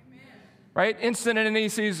like. Right? Instant in any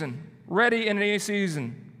season, ready in any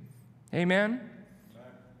season, Amen?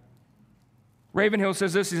 Ravenhill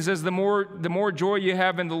says this. He says, the more joy you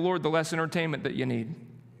have in the Lord, the less entertainment that you need.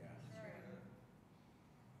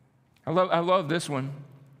 I love this one.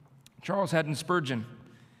 Charles Haddon Spurgeon.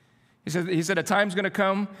 He said, a time's going to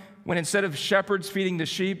come when instead of shepherds feeding the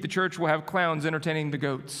sheep, the church will have clowns entertaining the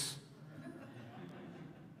goats.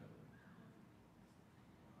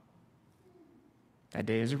 That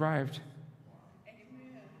day has arrived.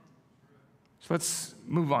 So let's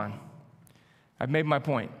move on. I've made my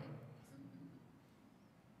point.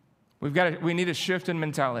 We need a shift in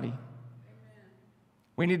mentality.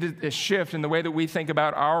 We need a shift in the way that we think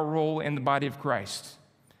about our role in the body of Christ.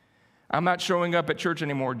 I'm not showing up at church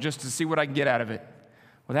anymore just to see what I can get out of it.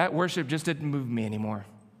 Well, that worship just didn't move me anymore.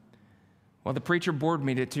 Well, the preacher bored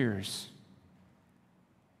me to tears.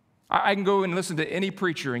 I can go and listen to any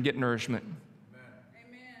preacher and get nourishment.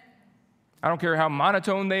 I don't care how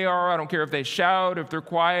monotone they are. I don't care if they shout, if they're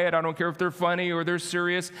quiet. I don't care if they're funny or they're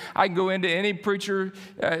serious. I can go into any preacher,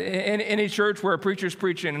 in any church where a preacher's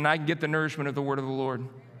preaching, and I can get the nourishment of the word of the Lord.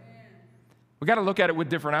 We've got to look at it with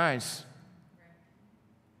different eyes.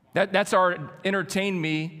 That's our entertain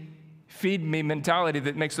me, feed me mentality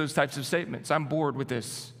that makes those types of statements. I'm bored with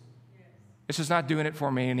this. It's just not doing it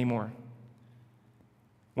for me anymore.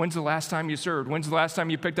 When's the last time you served? When's the last time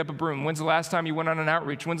you picked up a broom? When's the last time you went on an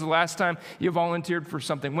outreach? When's the last time you volunteered for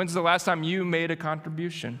something? When's the last time you made a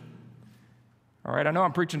contribution? All right, I know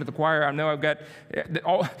I'm preaching to the choir. I know I've got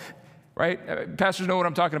all, right? Pastors know what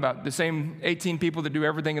I'm talking about. The same 18 people that do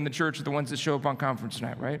everything in the church are the ones that show up on conference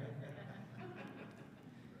night, right?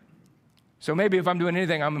 So maybe if I'm doing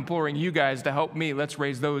anything, I'm imploring you guys to help me. Let's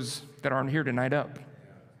raise those that aren't here tonight up.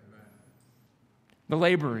 The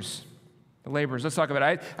laborers. Let's talk about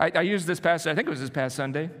it. I used this past, I think it was this past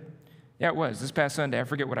Sunday. Yeah, it was this past Sunday. I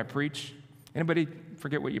forget what I preach. Anybody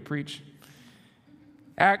forget what you preach?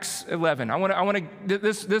 Acts 11.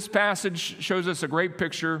 This passage shows us a great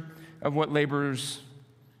picture of what laborers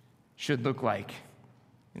should look like.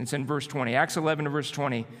 And it's in verse 20. Acts 11 to verse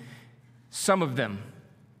 20. Some of them.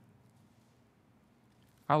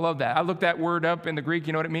 I love that. I looked that word up in the Greek.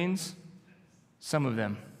 You know what it means? Some of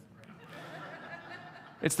them.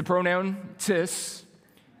 It's the pronoun tis,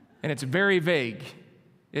 and it's very vague.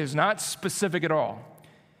 It is not specific at all.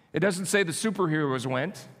 It doesn't say the superheroes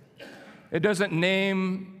went. It doesn't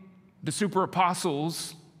name the super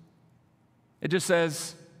apostles. It just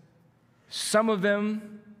says, some of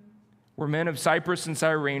them were men of Cyprus and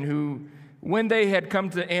Cyrene who, when they had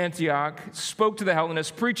come to Antioch, spoke to the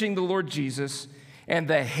Hellenists, preaching the Lord Jesus, and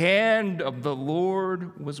the hand of the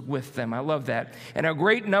Lord was with them. I love that. And a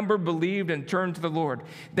great number believed and turned to the Lord.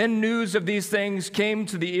 Then news of these things came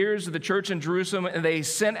to the ears of the church in Jerusalem, and they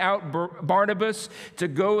sent out Barnabas to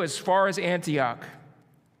go as far as Antioch.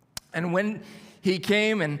 And when he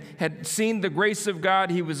came and had seen the grace of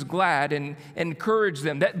God, he was glad and encouraged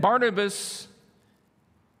them. That Barnabas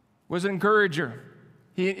was an encourager.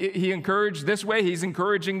 He encouraged this way. He's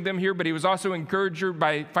encouraging them here, but he was also an encourager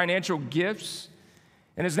by financial gifts.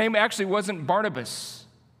 And his name actually wasn't Barnabas.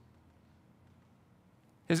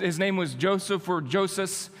 His name was Joseph or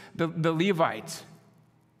Joseph the Levite.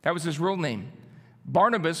 That was his real name.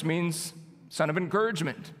 Barnabas means son of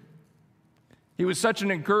encouragement. He was such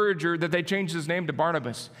an encourager that they changed his name to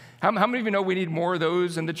Barnabas. How many of you know we need more of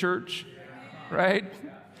those in the church? Right?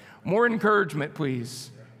 More encouragement,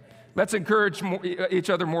 please. Let's encourage each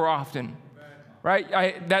other more often.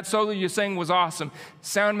 Right? That solo you sang was awesome.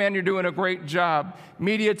 Sound man, you're doing a great job.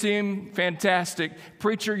 Media team, fantastic.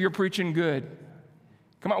 Preacher, you're preaching good.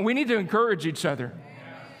 Come on, we need to encourage each other.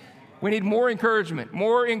 We need more encouragement.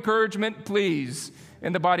 More encouragement, please,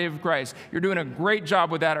 in the body of Christ. You're doing a great job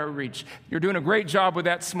with that outreach. You're doing a great job with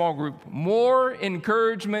that small group. More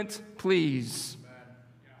encouragement, please.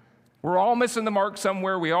 We're all missing the mark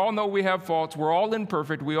somewhere. We all know we have faults. We're all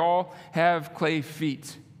imperfect. We all have clay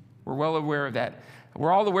feet. We're well aware of that.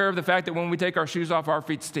 We're all aware of the fact that when we take our shoes off, our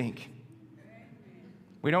feet stink.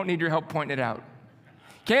 We don't need your help pointing it out.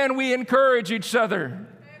 Can we encourage each other?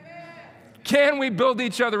 Can we build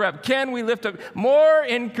each other up? Can we lift up? More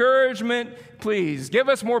encouragement, please. Give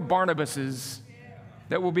us more Barnabases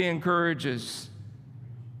that will be encouragers.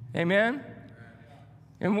 Amen?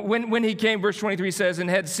 And when he came, verse 23 says, and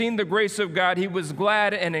had seen the grace of God, he was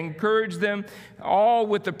glad and encouraged them, all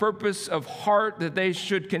with the purpose of heart that they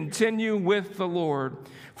should continue with the Lord.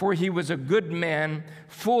 For he was a good man,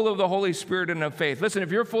 full of the Holy Spirit and of faith. Listen,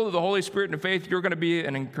 if you're full of the Holy Spirit and of faith, you're going to be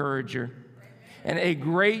an encourager. And a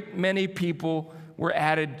great many people were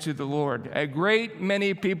added to the Lord. A great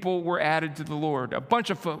many people were added to the Lord. A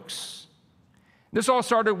bunch of folks. This all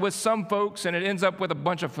started with some folks, and it ends up with a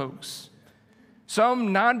bunch of folks.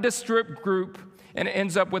 Some nondescript group, and it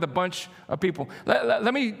ends up with a bunch of people. I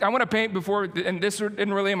want to paint before, and this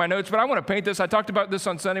isn't really in my notes, but I want to paint this. I talked about this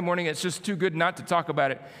on Sunday morning. It's just too good not to talk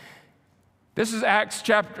about it. This is Acts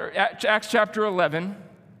chapter 11.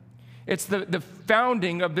 It's the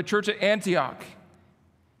founding of the church at Antioch.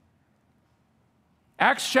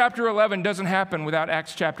 Acts chapter 11 doesn't happen without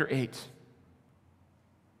Acts chapter 8.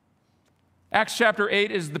 Acts chapter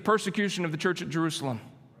 8 is the persecution of the church at Jerusalem.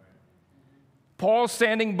 Saul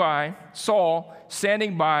standing by,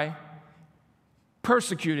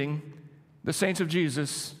 persecuting the saints of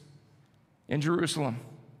Jesus in Jerusalem.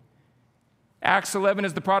 Acts 11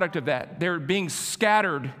 is the product of that. They're being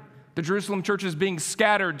scattered. The Jerusalem church is being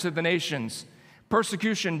scattered to the nations.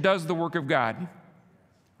 Persecution does the work of God,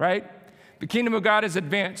 right? The kingdom of God is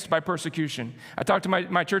advanced by persecution. I talked to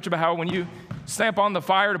my church about how when you stamp on the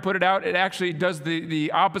fire to put it out, it actually does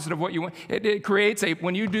the opposite of what you want. It creates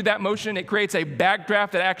when you do that motion, it creates a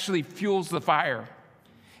backdraft that actually fuels the fire.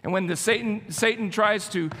 And when Satan tries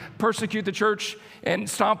to persecute the church and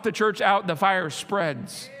stomp the church out, the fire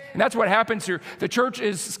spreads. And that's what happens here. The church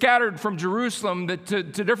is scattered from Jerusalem to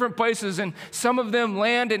different places, and some of them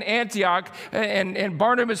land in Antioch, and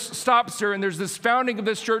Barnabas stops there, and there's this founding of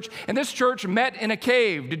this church, and this church met in a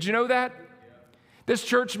cave. Did you know that? This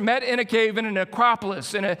church met in a cave in an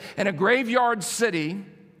acropolis, in a graveyard city.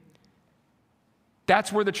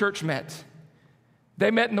 That's where the church met.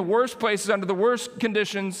 They met in the worst places, under the worst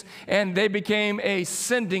conditions, and they became a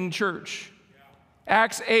sending church.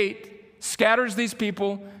 Acts 8 scatters these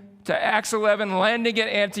people to Acts 11, landing at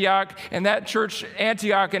Antioch, and that church,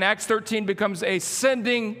 Antioch, in Acts 13 becomes a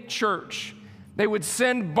sending church. They would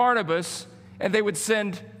send Barnabas, and they would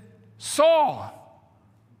send Saul.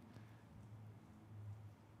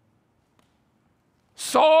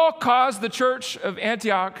 Saul caused the church of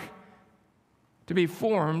Antioch to be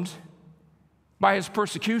formed by his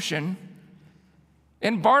persecution,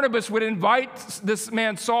 and Barnabas would invite this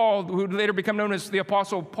man Saul, who would later become known as the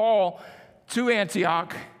Apostle Paul, to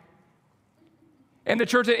Antioch. And the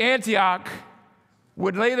church at Antioch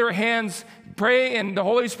would lay their hands, pray, and the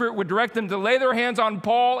Holy Spirit would direct them to lay their hands on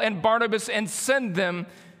Paul and Barnabas and send them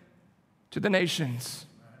to the nations.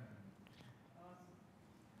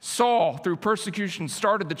 Saul, through persecution,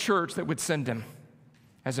 started the church that would send him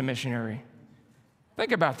as a missionary.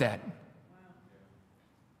 Think about that.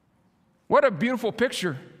 What a beautiful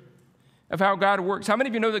picture of how God works. How many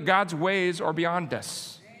of you know that God's ways are beyond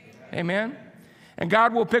us? Amen? And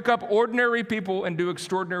God will pick up ordinary people and do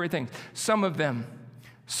extraordinary things. Some of them,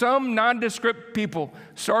 some nondescript people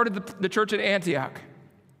started the church at Antioch,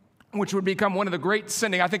 which would become one of the great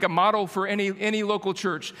sending, I think a model for any local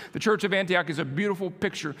church. The church of Antioch is a beautiful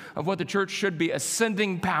picture of what the church should be, a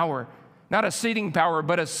sending power. Not a seating power,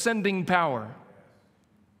 but a sending power.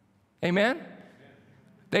 Amen?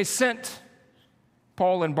 They sent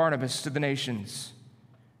Paul and Barnabas to the nations.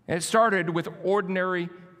 And it started with ordinary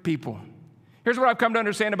people. Here's what I've come to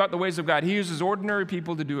understand about the ways of God. He uses ordinary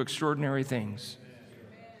people to do extraordinary things.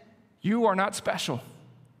 You are not special.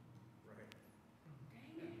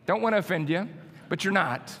 Don't want to offend you, but you're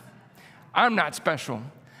not. I'm not special.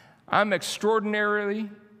 I'm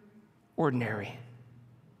extraordinarily ordinary.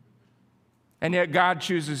 And yet God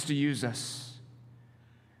chooses to use us.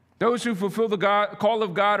 Those who fulfill the call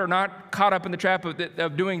of God are not caught up in the trap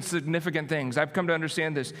of doing significant things. I've come to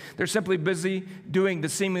understand this. They're simply busy doing the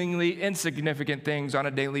seemingly insignificant things on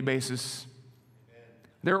a daily basis.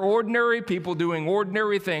 They're ordinary people doing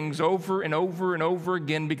ordinary things over and over and over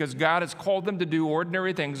again because God has called them to do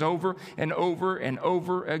ordinary things over and over and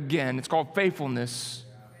over again. It's called faithfulness.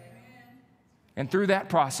 And through that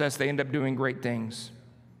process, they end up doing great things.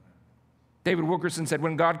 David Wilkerson said,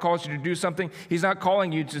 when God calls you to do something, He's not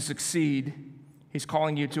calling you to succeed. He's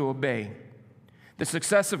calling you to obey. The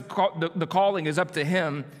success of the calling is up to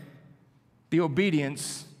Him. The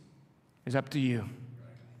obedience is up to you.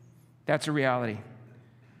 That's a reality.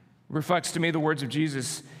 Reflects to me the words of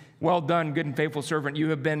Jesus. Well done, good and faithful servant. You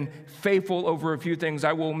have been faithful over a few things.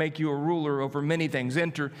 I will make you a ruler over many things.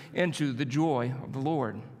 Enter into the joy of the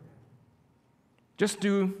Lord. Just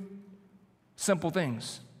do simple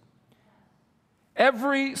things.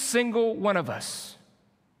 Every single one of us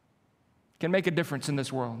can make a difference in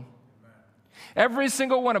this world. Every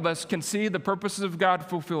single one of us can see the purposes of God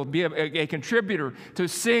fulfilled, be a contributor to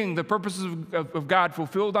seeing the purposes of God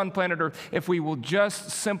fulfilled on planet Earth if we will just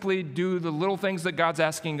simply do the little things that God's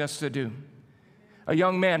asking us to do. A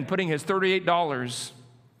young man putting his $38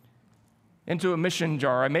 into a mason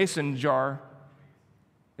jar,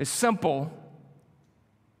 is simple,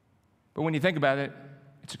 but when you think about it,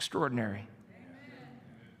 it's extraordinary.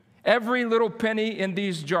 Every little penny in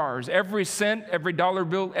these jars, every cent, every dollar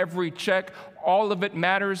bill, every check, all of it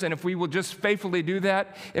matters. And if we will just faithfully do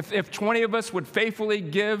that, if 20 of us would faithfully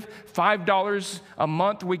give $5 a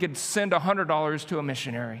month, we could send $100 to a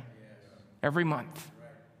missionary every month.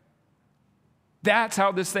 That's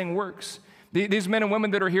how this thing works. These men and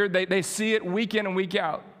women that are here, they see it week in and week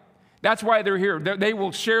out. That's why they're here. They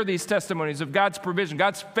will share these testimonies of God's provision,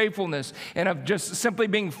 God's faithfulness, and of just simply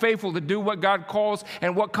being faithful to do what God calls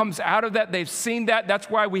and what comes out of that. They've seen that. That's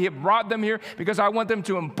why we have brought them here, because I want them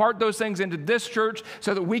to impart those things into this church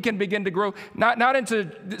so that we can begin to grow, not into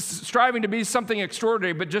striving to be something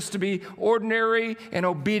extraordinary, but just to be ordinary and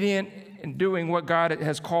obedient in doing what God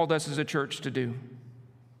has called us as a church to do.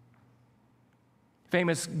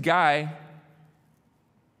 Famous guy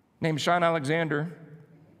named Sean Alexander.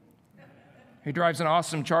 He drives an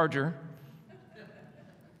awesome Charger.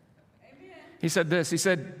 He said this, he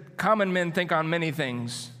said, common men think on many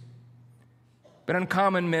things, but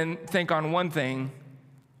uncommon men think on one thing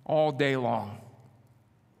all day long.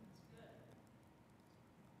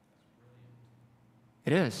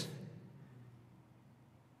 It is.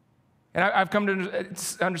 And I've come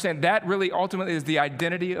to understand that really ultimately is the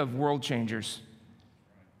identity of world changers.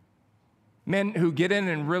 Men who get in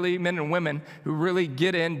and really, men and women who really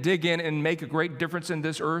get in, dig in, and make a great difference in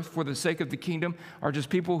this earth for the sake of the kingdom are just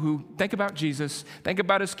people who think about Jesus, think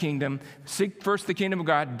about his kingdom, seek first the kingdom of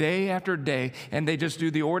God day after day, and they just do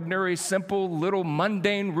the ordinary, simple, little,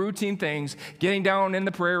 mundane, routine things, getting down in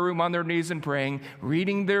the prayer room on their knees and praying,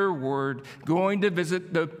 reading their word, going to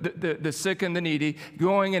visit the sick and the needy,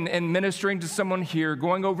 going and ministering to someone here,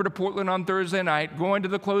 going over to Portland on Thursday night, going to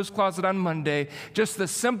the closed closet on Monday, just the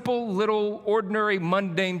simple little ordinary,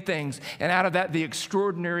 mundane things. And out of that, the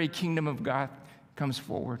extraordinary kingdom of God comes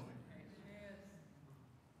forward.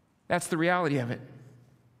 That's the reality of it.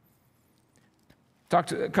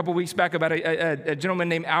 Talked a couple weeks back about a gentleman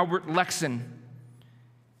named Albert Lexon.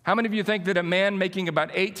 How many of you think that a man making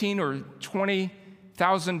about $18,000 or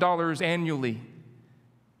 $20,000 annually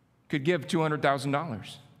could give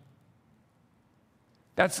 $200,000?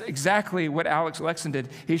 That's exactly what Alex Lexon did.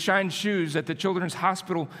 He shined shoes at the Children's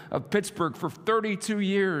Hospital of Pittsburgh for 32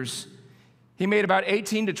 years. He made about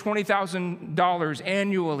 $18,000 to $20,000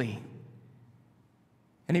 annually.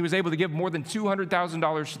 And he was able to give more than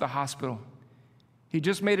 $200,000 to the hospital. He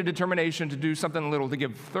just made a determination to do something little, to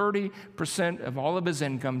give 30% of all of his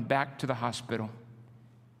income back to the hospital.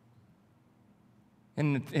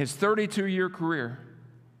 In his 32-year career,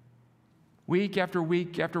 week after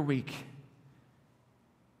week after week,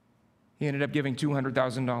 he ended up giving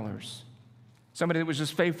 $200,000. Somebody that was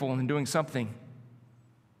just faithful in doing something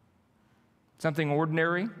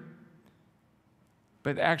ordinary,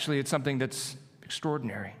 but actually it's something that's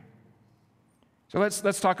extraordinary. So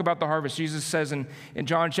let's talk about the harvest. Jesus says in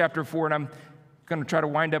John chapter 4, and I'm going to try to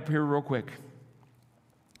wind up here real quick.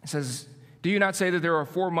 It says, do you not say that there are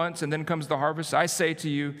 4 months and then comes the harvest? I say to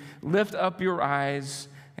you, lift up your eyes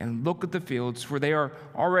and look at the fields, for they are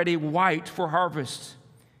already white for harvest.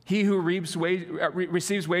 He who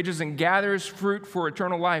receives wages and gathers fruit for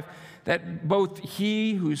eternal life, that both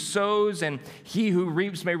he who sows and he who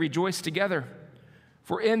reaps may rejoice together.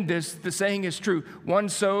 For in this, the saying is true, one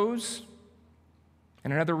sows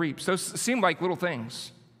and another reaps. Those seem like little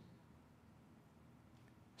things.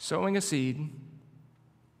 Sowing a seed,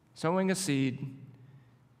 sowing a seed,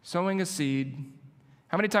 sowing a seed.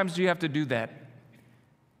 How many times do you have to do that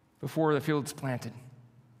before the field's planted?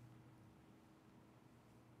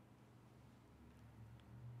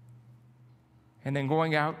 And then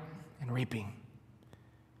going out and reaping.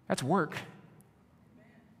 That's work.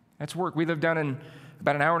 That's work. We live down in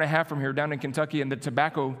about an hour and a half from here, down in Kentucky in the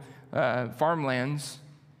tobacco farmlands.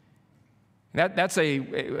 That's a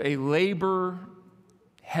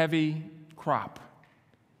labor-heavy crop.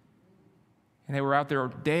 And they were out there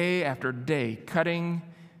day after day cutting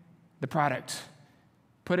the product,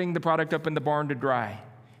 putting the product up in the barn to dry,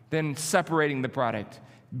 then separating the product,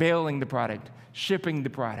 baling the product, shipping the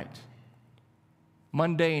product.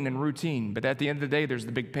 Mundane and routine, but at the end of the day, there's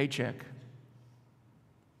the big paycheck,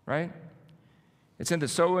 right? It's in the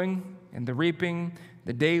sowing and the reaping,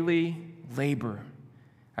 the daily labor.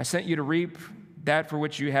 I sent you to reap that for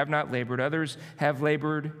which you have not labored. Others have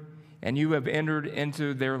labored, and you have entered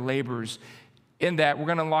into their labors. In that, we're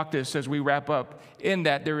going to unlock this as we wrap up. In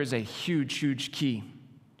that, there is a huge, huge key,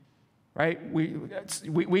 right?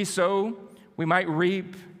 We sow, we might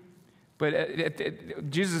reap,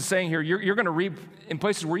 but Jesus is saying here, you're going to reap in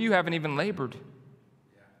places where you haven't even labored.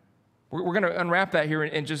 We're going to unwrap that here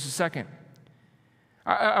in just a second.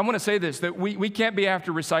 I want to say this, that we can't be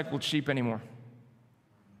after recycled sheep anymore.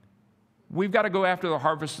 We've got to go after the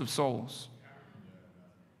harvest of souls.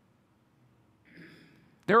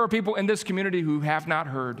 There are people in this community who have not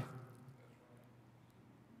heard.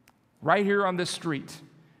 Right here on this street,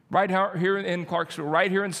 right here in Clarksville, right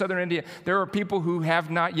here in southern India, there are people who have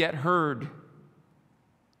not yet heard.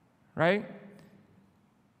 Right?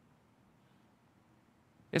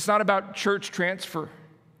 It's not about church transfer.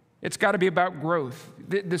 It's got to be about growth.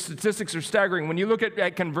 The statistics are staggering. When you look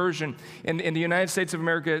at conversion in the United States of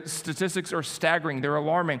America, statistics are staggering. They're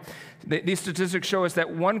alarming. These statistics show us that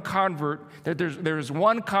there's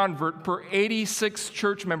one convert per 86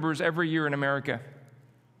 church members every year in America.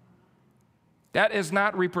 That is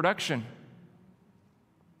not reproduction.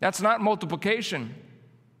 That's not multiplication.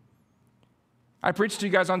 I preached to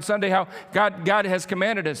you guys on Sunday how God has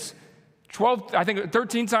commanded us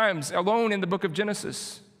 13 times alone in the book of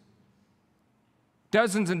Genesis.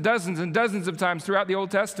 Dozens and dozens and dozens of times throughout the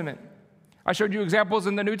Old Testament. I showed you examples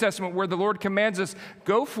in the New Testament where the Lord commands us,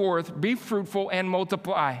 go forth, be fruitful, and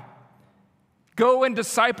multiply. Go and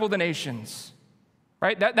disciple the nations.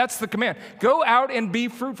 Right? That's the command. Go out and be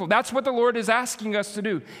fruitful. That's what the Lord is asking us to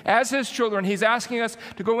do. As His children, He's asking us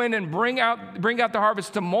to go in and bring out the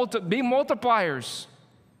harvest, to be multipliers.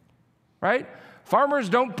 Right? Farmers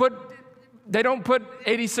don't put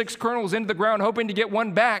 86 kernels into the ground hoping to get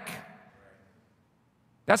one back.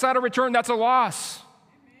 That's not a return, that's a loss.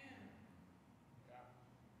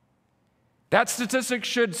 That statistic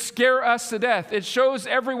should scare us to death. It shows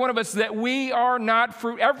every one of us that we are not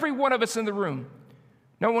fruit. Every one of us in the room.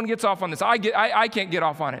 No one gets off on this. I can't get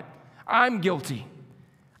off on it. I'm guilty.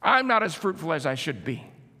 I'm not as fruitful as I should be.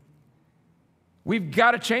 We've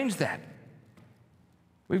got to change that.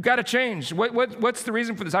 We've got to change. What's the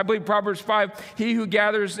reason for this? I believe Proverbs 5, he who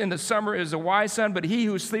gathers in the summer is a wise son, but he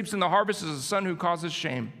who sleeps in the harvest is a son who causes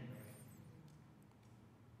shame.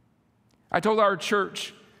 I told our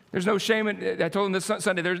church, there's no shame I told them this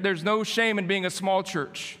Sunday, there's no shame in being a small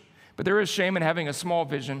church, but there is shame in having a small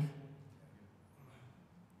vision.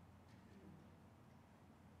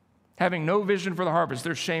 Having no vision for the harvest,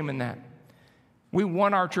 there's shame in that. We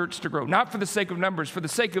want our church to grow, not for the sake of numbers, for the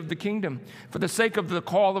sake of the kingdom, for the sake of the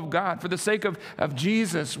call of God, for the sake of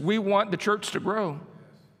Jesus. We want the church to grow.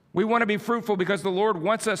 We want to be fruitful because the Lord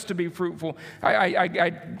wants us to be fruitful.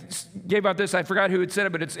 I gave out this, I forgot who had said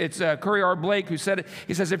it, but it's Curry R. Blake who said it.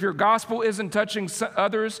 He says, if your gospel isn't touching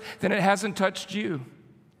others, then it hasn't touched you.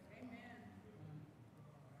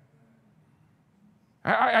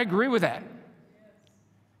 I agree with that.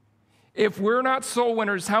 If we're not soul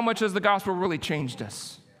winners, how much has the gospel really changed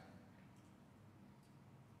us?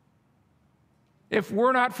 If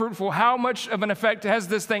we're not fruitful, how much of an effect has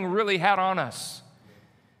this thing really had on us?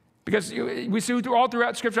 Because we see all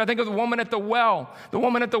throughout Scripture, I think of the woman at the well. The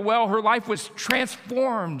woman at the well, her life was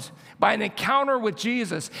transformed by an encounter with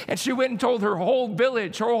Jesus. And she went and told her whole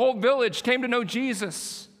village. Her whole village came to know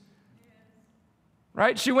Jesus.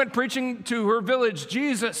 Right? She went preaching to her village,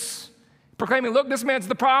 Jesus, proclaiming, look, this man's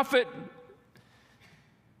the prophet.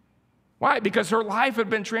 Why? Because her life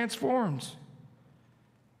had been transformed.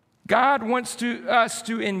 God wants us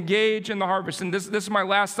to engage in the harvest. And this is my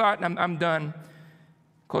last thought, and I'm done.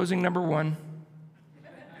 Closing number 1.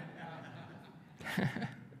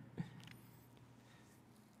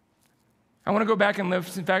 I want to go back and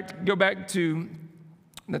live. In fact, go back to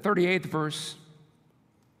the 38th verse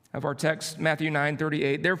of our text, Matthew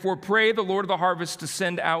 9:38. Therefore, pray the Lord of the harvest to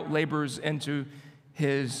send out laborers into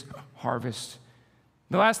His harvest.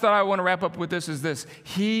 The last thought I want to wrap up with this is this.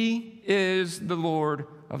 He is the Lord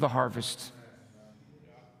of the harvest.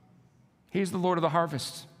 He's the Lord of the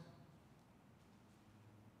harvest.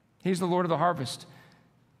 He's the Lord of the harvest.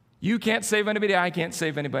 You can't save anybody, I can't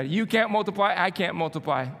save anybody. You can't multiply, I can't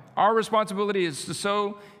multiply. Our responsibility is to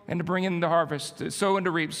sow and to bring in the harvest, to sow and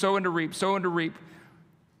to reap, sow and to reap, sow and to reap.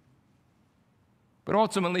 But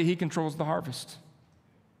ultimately, He controls the harvest.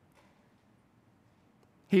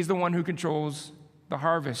 He's the one who controls the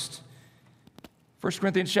harvest. 1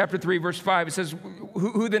 Corinthians chapter 3, verse 5, it says,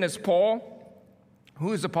 who then is Paul?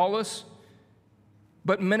 Who is Apollos?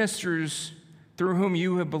 But ministers through whom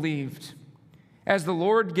you have believed. As the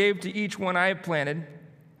Lord gave to each one I have planted,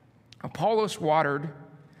 Apollos watered,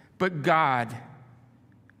 but God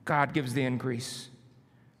gives the increase.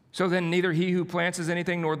 So then neither he who plants is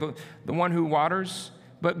anything, nor the one who waters,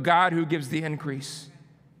 but God who gives the increase.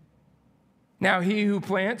 Now he who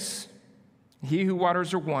plants, he who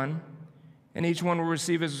waters are one, and each one will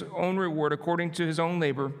receive his own reward according to his own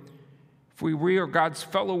labor. For we are God's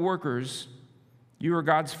fellow workers. You are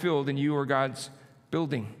God's field, and you are God's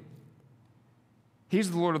building.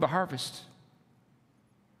 He's the Lord of the harvest.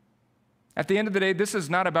 At the end of the day, this is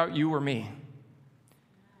not about you or me.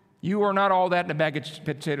 You are not all that in a bag of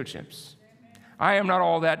potato chips. I am not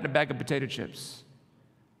all that in a bag of potato chips.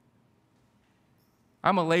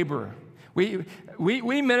 I'm a laborer. We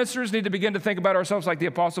ministers need to begin to think about ourselves like the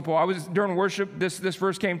Apostle Paul. During worship, this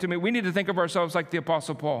verse came to me. We need to think of ourselves like the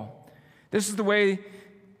Apostle Paul. This is the way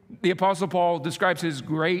the Apostle Paul describes his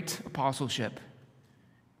great apostleship.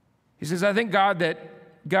 He says, I thank God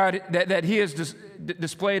that he has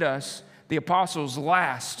displayed us, the apostles,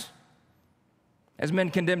 last, as men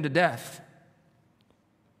condemned to death.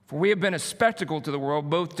 For we have been a spectacle to the world,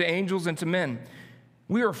 both to angels and to men.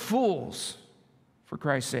 We are fools for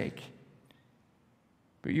Christ's sake.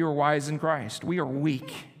 But you are wise in Christ. We are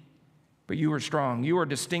weak, but you are strong. You are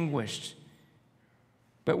distinguished,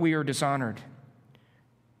 but we are dishonored.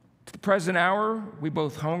 To the present hour, we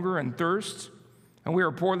both hunger and thirst, and we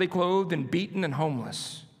are poorly clothed and beaten and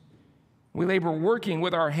homeless. We labor working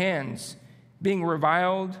with our hands, being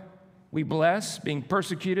reviled, we bless, being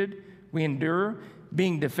persecuted, we endure,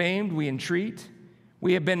 being defamed, we entreat.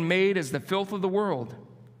 We have been made as the filth of the world,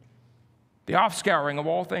 the offscouring of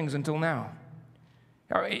all things until now.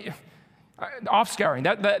 Offscouring,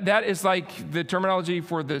 that is like the terminology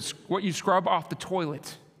for what you scrub off the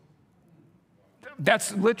toilet. That's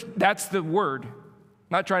the word. I'm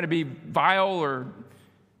not trying to be vile or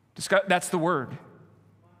disgust. That's the word.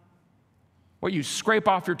 What you scrape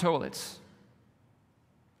off your toilets.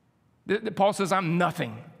 Paul says, I'm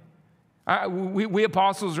nothing. We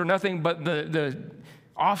apostles are nothing but the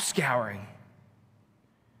offscouring.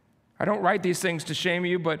 I don't write these things to shame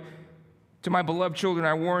you, but to my beloved children,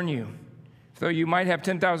 I warn you, though you might have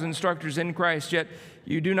 10,000 instructors in Christ, yet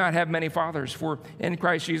you do not have many fathers. For in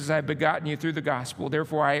Christ Jesus I have begotten you through the gospel.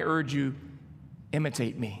 Therefore I urge you,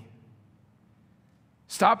 imitate me.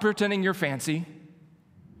 Stop pretending you're fancy.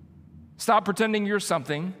 Stop pretending you're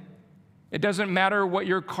something. It doesn't matter what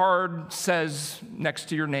your card says next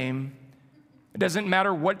to your name. It doesn't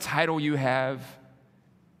matter what title you have.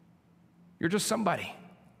 You're just somebody.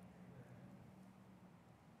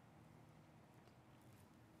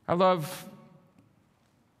 I love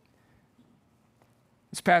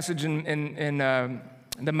this passage in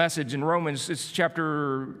the Message in Romans. It's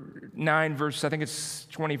chapter 9, verse, I think it's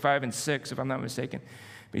 25 and 6, if I'm not mistaken.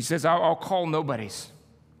 But he says, I'll call nobodies,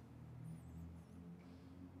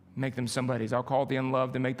 make them somebodies. I'll call the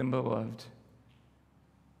unloved and make them beloved.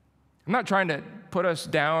 I'm not trying to put us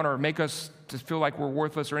down or make us to feel like we're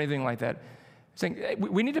worthless or anything like that. I'm saying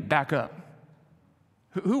we need to back up.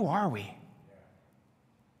 Who are we?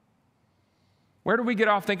 Where do we get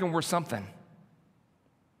off thinking we're something?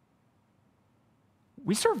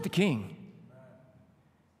 We serve the King.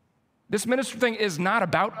 This ministry thing is not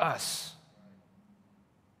about us.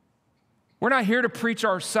 We're not here to preach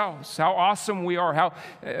ourselves, how awesome we are, how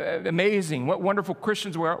amazing, what wonderful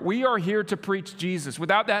Christians we are. We are here to preach Jesus.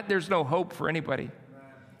 Without that, there's no hope for anybody.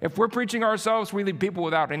 If we're preaching ourselves, we leave people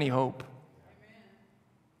without any hope.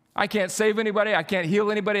 I can't save anybody. I can't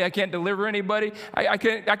heal anybody. I can't deliver anybody. I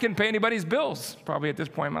can't pay anybody's bills, probably at this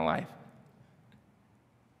point in my life.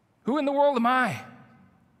 Who in the world am I?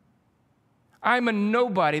 I'm a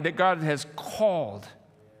nobody that God has called.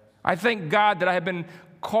 I thank God that I have been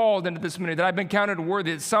called into this ministry, that I've been counted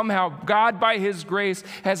worthy, that somehow God, by His grace,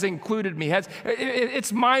 has included me.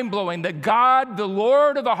 It's mind-blowing that God, the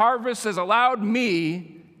Lord of the harvest, has allowed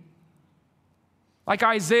me, like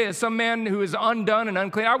Isaiah, some man who is undone and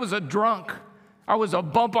unclean. I was a drunk. I was a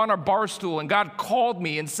bump on a bar stool, and God called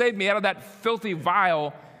me and saved me out of that filthy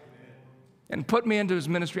vial and put me into His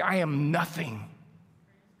ministry. I am nothing.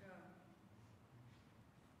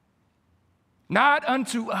 Not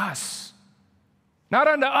unto us. Not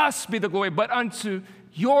unto us be the glory, but unto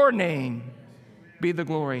your name be the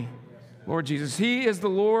glory, Lord Jesus. He is the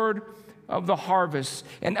Lord of the harvest.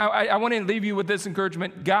 And I want to leave you with this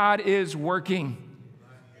encouragement. God is working.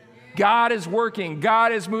 God is working.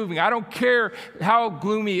 God is moving. I don't care how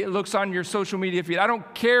gloomy it looks on your social media feed. I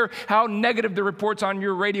don't care how negative the reports on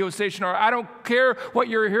your radio station are. I don't care what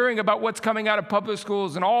you're hearing about what's coming out of public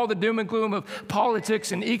schools and all the doom and gloom of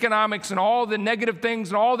politics and economics and all the negative things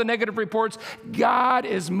and all the negative reports. God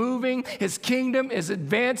is moving. His kingdom is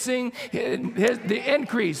advancing. The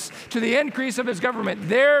increase of His government.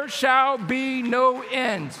 There shall be no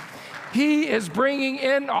end. He is bringing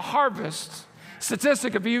in a harvest.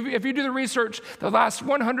 Statistic, if you do the research, the last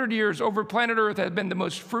 100 years over planet Earth have been the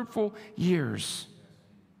most fruitful years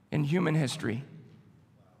in human history.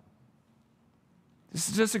 The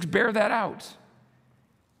statistics bear that out.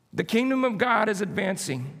 The kingdom of God is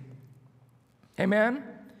advancing. Amen?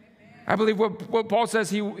 I believe what Paul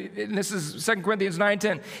says, and this is 2 Corinthians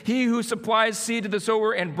 9:10, he who supplies seed to the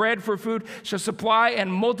sower and bread for food shall supply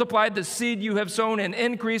and multiply the seed you have sown and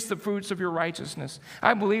increase the fruits of your righteousness.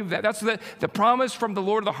 I believe that. That's the promise from the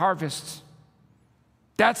Lord of the harvest.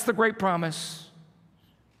 That's the great promise.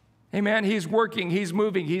 Amen. He's working, he's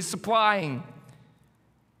moving, he's supplying.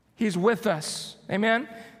 He's with us. Amen.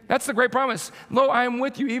 That's the great promise. Lo, I am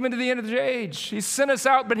with you even to the end of the age. He sent us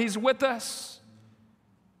out, but he's with us.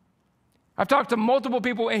 I've talked to multiple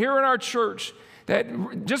people here in our church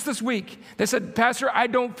that just this week, they said, Pastor, I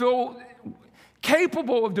don't feel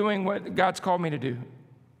capable of doing what God's called me to do.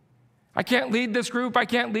 I can't lead this group. I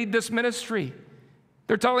can't lead this ministry.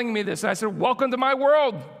 They're telling me this. And I said, welcome to my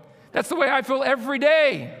world. That's the way I feel every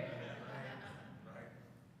day.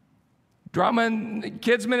 Drama in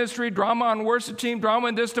kids ministry, drama on worship team, drama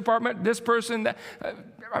in this department, this person. That,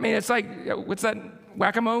 it's like, what's that,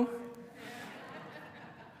 whack-a-mole?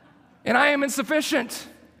 And I am insufficient.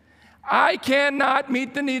 I cannot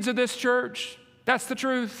meet the needs of this church. That's the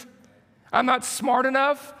truth. I'm not smart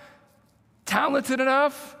enough, talented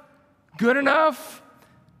enough, good enough,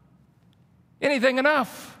 anything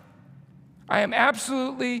enough. I am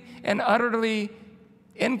absolutely and utterly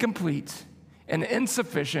incomplete and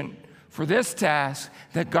insufficient for this task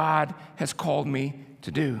that God has called me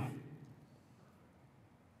to do.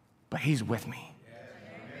 But he's with me.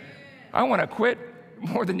 I want to quit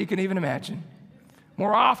more than you can even imagine,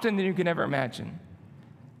 more often than you can ever imagine.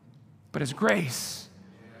 But his grace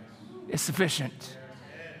is sufficient.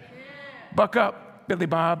 Buck up, Billy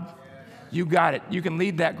Bob. You got it. You can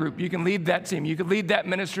lead that group. You can lead that team. You can lead that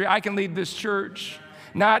ministry. I can lead this church.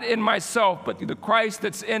 Not in myself, but through the Christ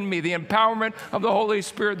that's in me, the empowerment of the Holy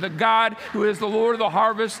Spirit, the God who is the Lord of the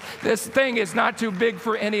harvest. This thing is not too big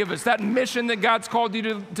for any of us. That mission that God's called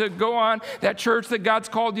you to go on, that church that God's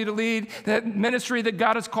called you to lead, that ministry that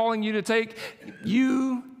God is calling you to take,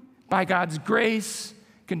 you, by God's grace,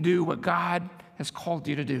 can do what God has called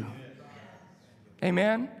you to do.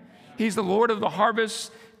 Amen? He's the Lord of the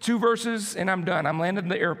harvest. 2 verses, and I'm done. I'm landing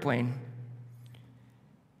the airplane.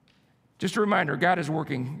 Just a reminder, God is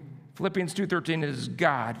working. Philippians 2:13 is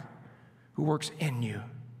God who works in you,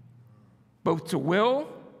 both to will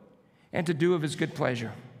and to do of his good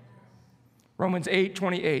pleasure. Romans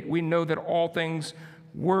 8:28, we know that all things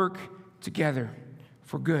work together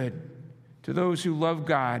for good to those who love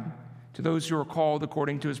God, to those who are called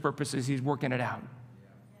according to his purposes. He's working it out.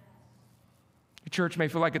 The church may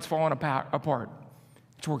feel like it's falling apart.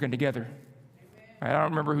 It's working together. I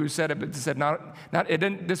don't remember who said it, but it said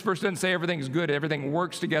this verse doesn't say everything is good. Everything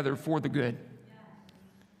works together for the good.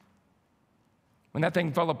 When that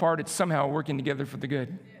thing fell apart, it's somehow working together for the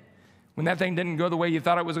good. When that thing didn't go the way you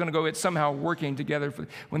thought it was going to go, it's somehow working together.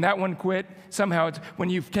 When that one quit, somehow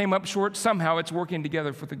when you came up short, somehow it's working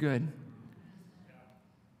together for the good.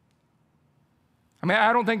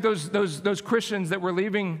 I don't think those Christians that were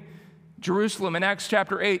leaving Jerusalem in Acts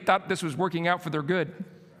chapter 8 thought this was working out for their good.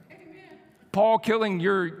 Paul killing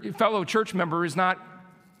your fellow church member is not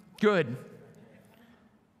good.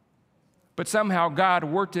 But somehow God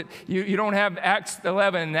worked it. You don't have Acts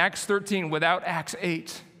 11 and Acts 13 without Acts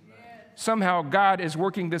 8. Somehow God is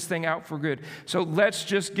working this thing out for good. So let's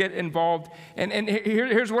just get involved. And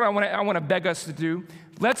here's what I want to beg us to do.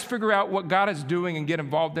 Let's figure out what God is doing and get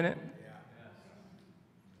involved in it.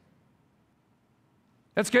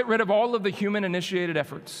 Let's get rid of all of the human-initiated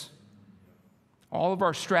efforts. All of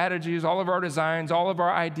our strategies, all of our designs, all of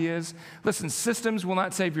our ideas. Listen, systems will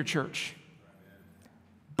not save your church.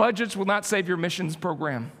 Budgets will not save your missions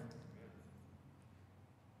program.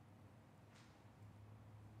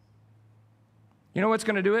 You know what's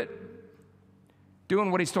going to do it?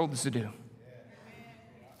 Doing what he's told us to do.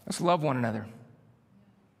 Let's love one another.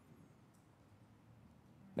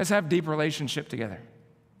 Let's have deep relationship together.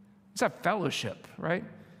 Let's have fellowship, right?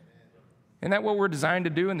 Isn't that what we're designed to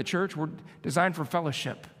do in the church? We're designed for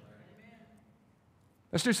fellowship.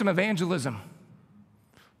 Let's do some evangelism.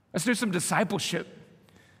 Let's do some discipleship.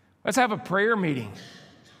 Let's have a prayer meeting,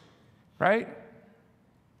 right?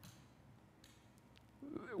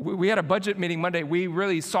 We had a budget meeting Monday. We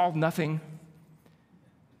really solved nothing.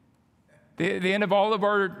 The end of all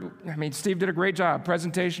of Steve did a great job.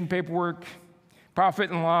 Presentation, paperwork, profit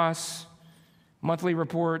and loss, monthly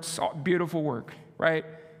reports, beautiful work, right?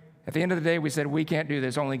 At the end of the day, we said, we can't do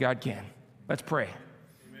this, only God can. Let's pray.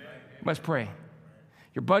 Amen. Let's pray.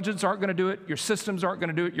 Your budgets aren't going to do it. Your systems aren't going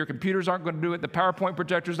to do it. Your computers aren't going to do it. The PowerPoint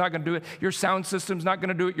projector's not going to do it. Your sound system's not going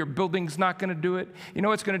to do it. Your building's not going to do it. You know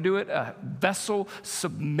what's going to do it? A vessel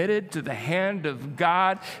submitted to the hand of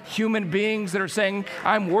God. Human beings that are saying,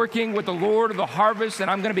 I'm working with the Lord of the harvest,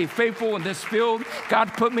 and I'm going to be faithful in this field.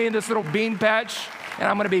 God put me in this little bean patch, and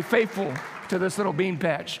I'm going to be faithful to this little bean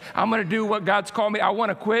patch. I'm going to do what God's called me. I want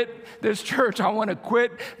to quit this church. I want to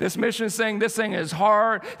quit this mission saying this thing is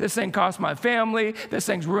hard. This thing cost my family. This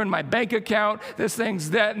thing's ruined my bank account. This thing's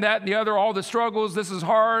that and the other, all the struggles. This is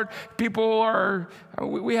hard. People are,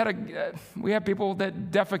 we have people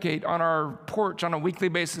that defecate on our porch on a weekly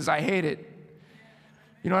basis. I hate it.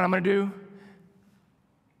 You know what I'm going to do?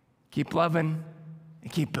 Keep loving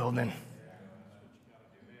and keep building.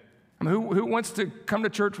 I mean, who wants to come to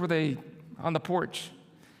church where they on the porch?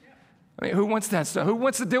 I mean, who wants that stuff? Who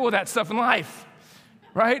wants to deal with that stuff in life?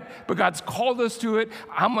 Right? But God's called us to it.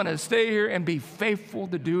 I'm going to stay here and be faithful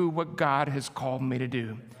to do what God has called me to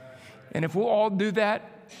do. And if we'll all do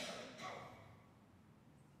that,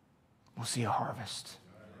 we'll see a harvest.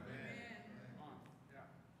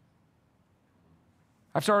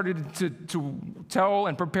 I've started to tell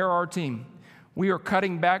and prepare our team. We are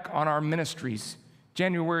cutting back on our ministries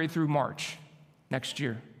January through March next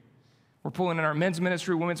year. We're pulling in our men's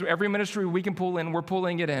ministry, women's, every ministry we can pull in, we're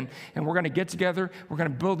pulling it in. And we're going to get together, we're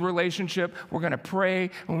going to build relationship, we're going to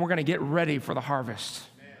pray, and we're going to get ready for the harvest.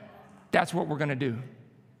 That's what we're going to do.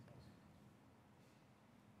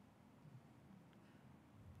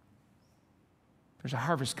 There's a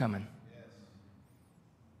harvest coming.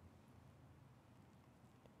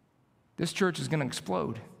 This church is going to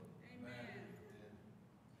explode.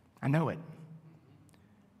 I know it.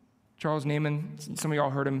 Charles Neiman, some of y'all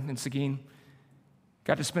heard him in Seguin.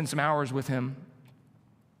 Got to spend some hours with him.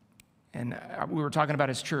 And we were talking about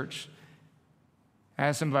his church. I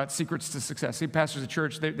asked him about secrets to success. He pastors a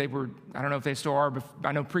church. They were, I don't know if they still are, but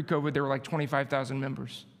I know pre-COVID there were like 25,000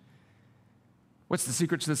 members. What's the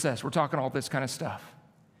secret to success? We're talking all this kind of stuff.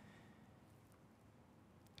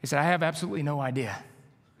 He said, I have absolutely no idea.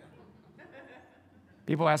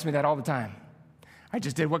 People ask me that all the time. I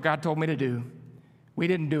just did what God told me to do. We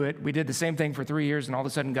didn't do it. We did the same thing for 3 years, and all of a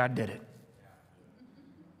sudden God did it.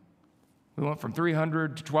 We went from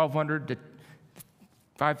 300 to 1,200 to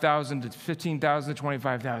 5,000 to 15,000 to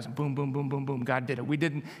 25,000. Boom, boom, boom, boom, boom. God did it. We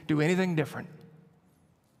didn't do anything different.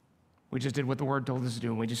 We just did what the Word told us to do,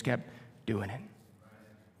 and we just kept doing it.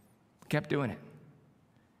 Kept doing it.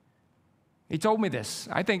 He told me this.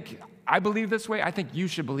 I believe this way. I think you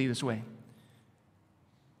should believe this way.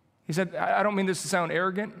 He said, I don't mean this to sound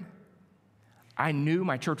arrogant. I knew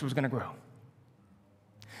my church was going to grow.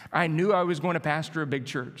 I knew I was going to pastor a big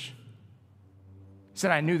church. He said,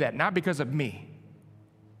 I knew that, not because of me,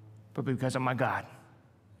 but because of my God.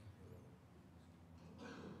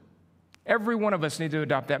 Every one of us need to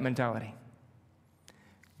adopt that mentality.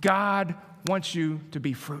 God wants you to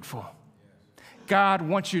be fruitful. God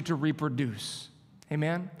wants you to reproduce.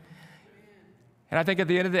 Amen? And I think at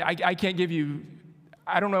the end of the day, I can't give you,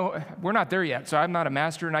 I don't know, we're not there yet, so I'm not a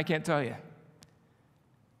master and I can't tell you.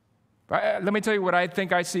 But let me tell you what I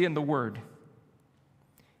think I see in the Word.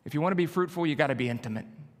 If you want to be fruitful, you got to be intimate.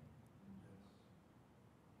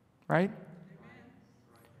 Right? I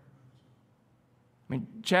mean,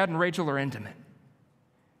 Chad and Rachel are intimate,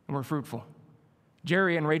 and we're fruitful.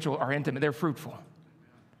 Jerry and Rachel are intimate, they're fruitful.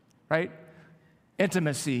 Right?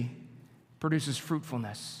 Intimacy produces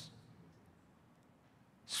fruitfulness.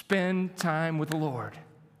 Spend time with the Lord.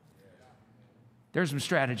 There's some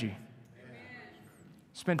strategy.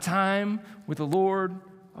 Spend time with the Lord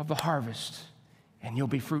of the harvest, and you'll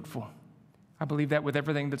be fruitful. I believe that with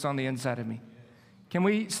everything that's on the inside of me. Can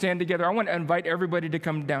we stand together? I want to invite everybody to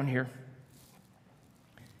come down here.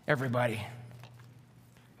 Everybody.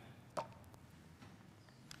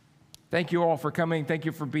 Thank you all for coming. Thank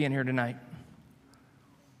you for being here tonight.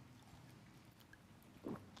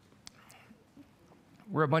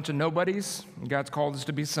 We're a bunch of nobodies, and God's called us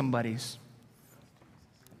to be somebodies.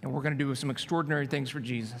 And we're going to do some extraordinary things for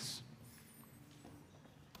Jesus.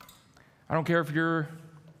 I don't care if you're a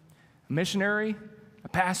missionary, a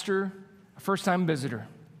pastor, a first-time visitor.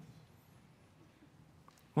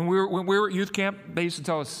 When we were at youth camp, they used to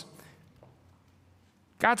tell us,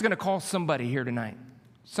 God's going to call somebody here tonight.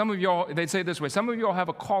 Some of y'all, they'd say it this way, some of y'all have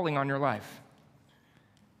a calling on your life.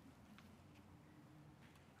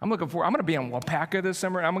 I'm going to be in Wapaka this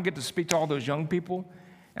summer, and I'm going to get to speak to all those young people.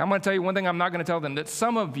 And I'm going to tell you one thing I'm not going to tell them, that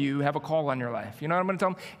some of you have a call on your life. You know what I'm going to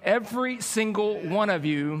tell them? Every single one of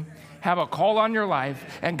you have a call on your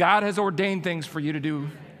life, and God has ordained things for you to do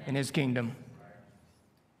in His kingdom.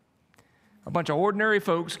 A bunch of ordinary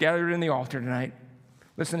folks gathered in the altar tonight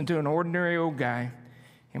listening to an ordinary old guy,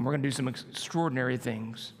 and we're going to do some extraordinary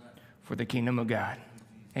things for the kingdom of God.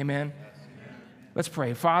 Amen? Let's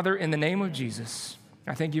pray. Father, in the name of Jesus,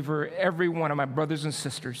 I thank you for every one of my brothers and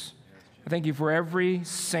sisters. I thank you for every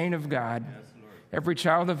saint of God, every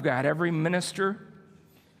child of God, every minister,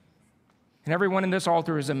 and everyone in this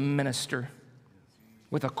altar is a minister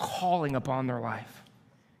with a calling upon their life.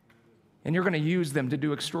 And you're going to use them to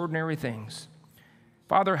do extraordinary things.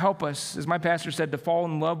 Father, help us, as my pastor said, to fall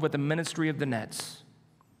in love with the ministry of the nets.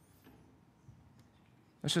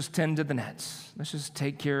 Let's just tend to the nets. Let's just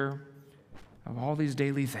take care of all these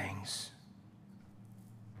daily things.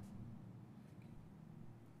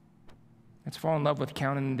 Let's fall in love with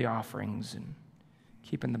counting the offerings and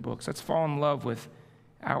keeping the books. Let's fall in love with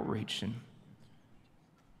outreach and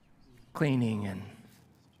cleaning and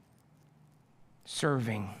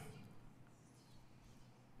serving.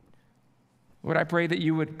 Lord, I pray that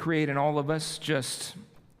you would create in all of us just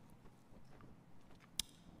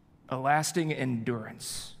a lasting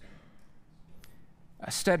endurance,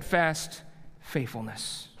 a steadfast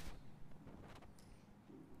faithfulness.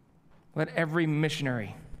 Let every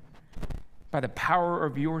missionary, by the power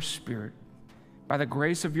of your Spirit, by the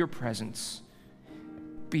grace of your presence,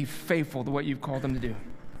 be faithful to what you've called them to do.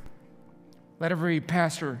 Let every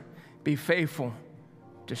pastor be faithful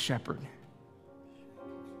to shepherd.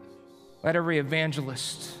 Let every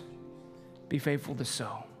evangelist be faithful to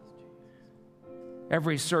sow.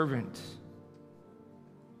 Every servant,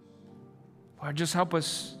 Lord, just help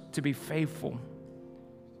us to be faithful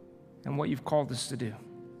in what you've called us to do.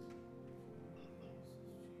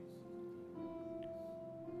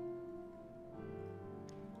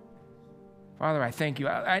 Father, I thank you.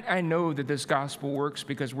 I know that this gospel works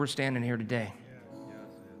because we're standing here today.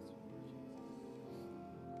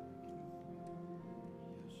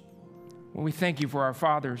 Well, we thank you for our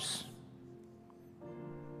fathers,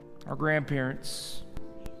 our grandparents,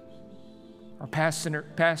 our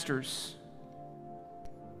pastors,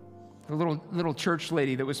 the little church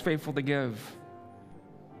lady that was faithful to give,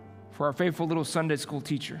 for our faithful little Sunday school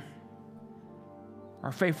teacher,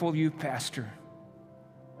 our faithful youth pastor,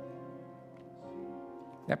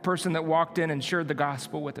 that person that walked in and shared the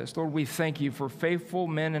gospel with us. Lord, we thank you for faithful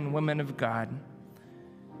men and women of God.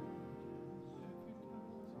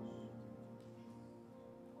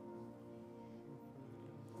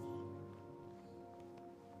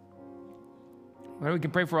 Lord, we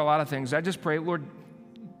can pray for a lot of things. I just pray, Lord,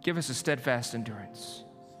 give us a steadfast endurance.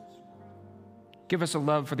 Give us a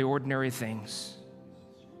love for the ordinary things.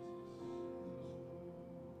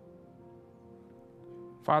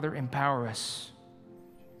 Father, empower us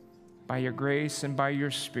by your grace and by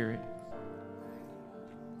your Spirit.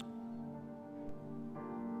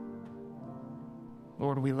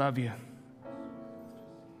 Lord, we love you.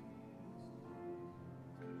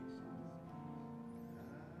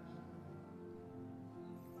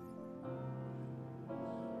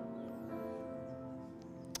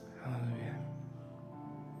 Hallelujah.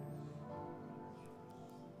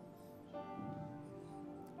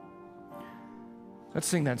 Let's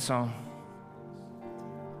sing that song.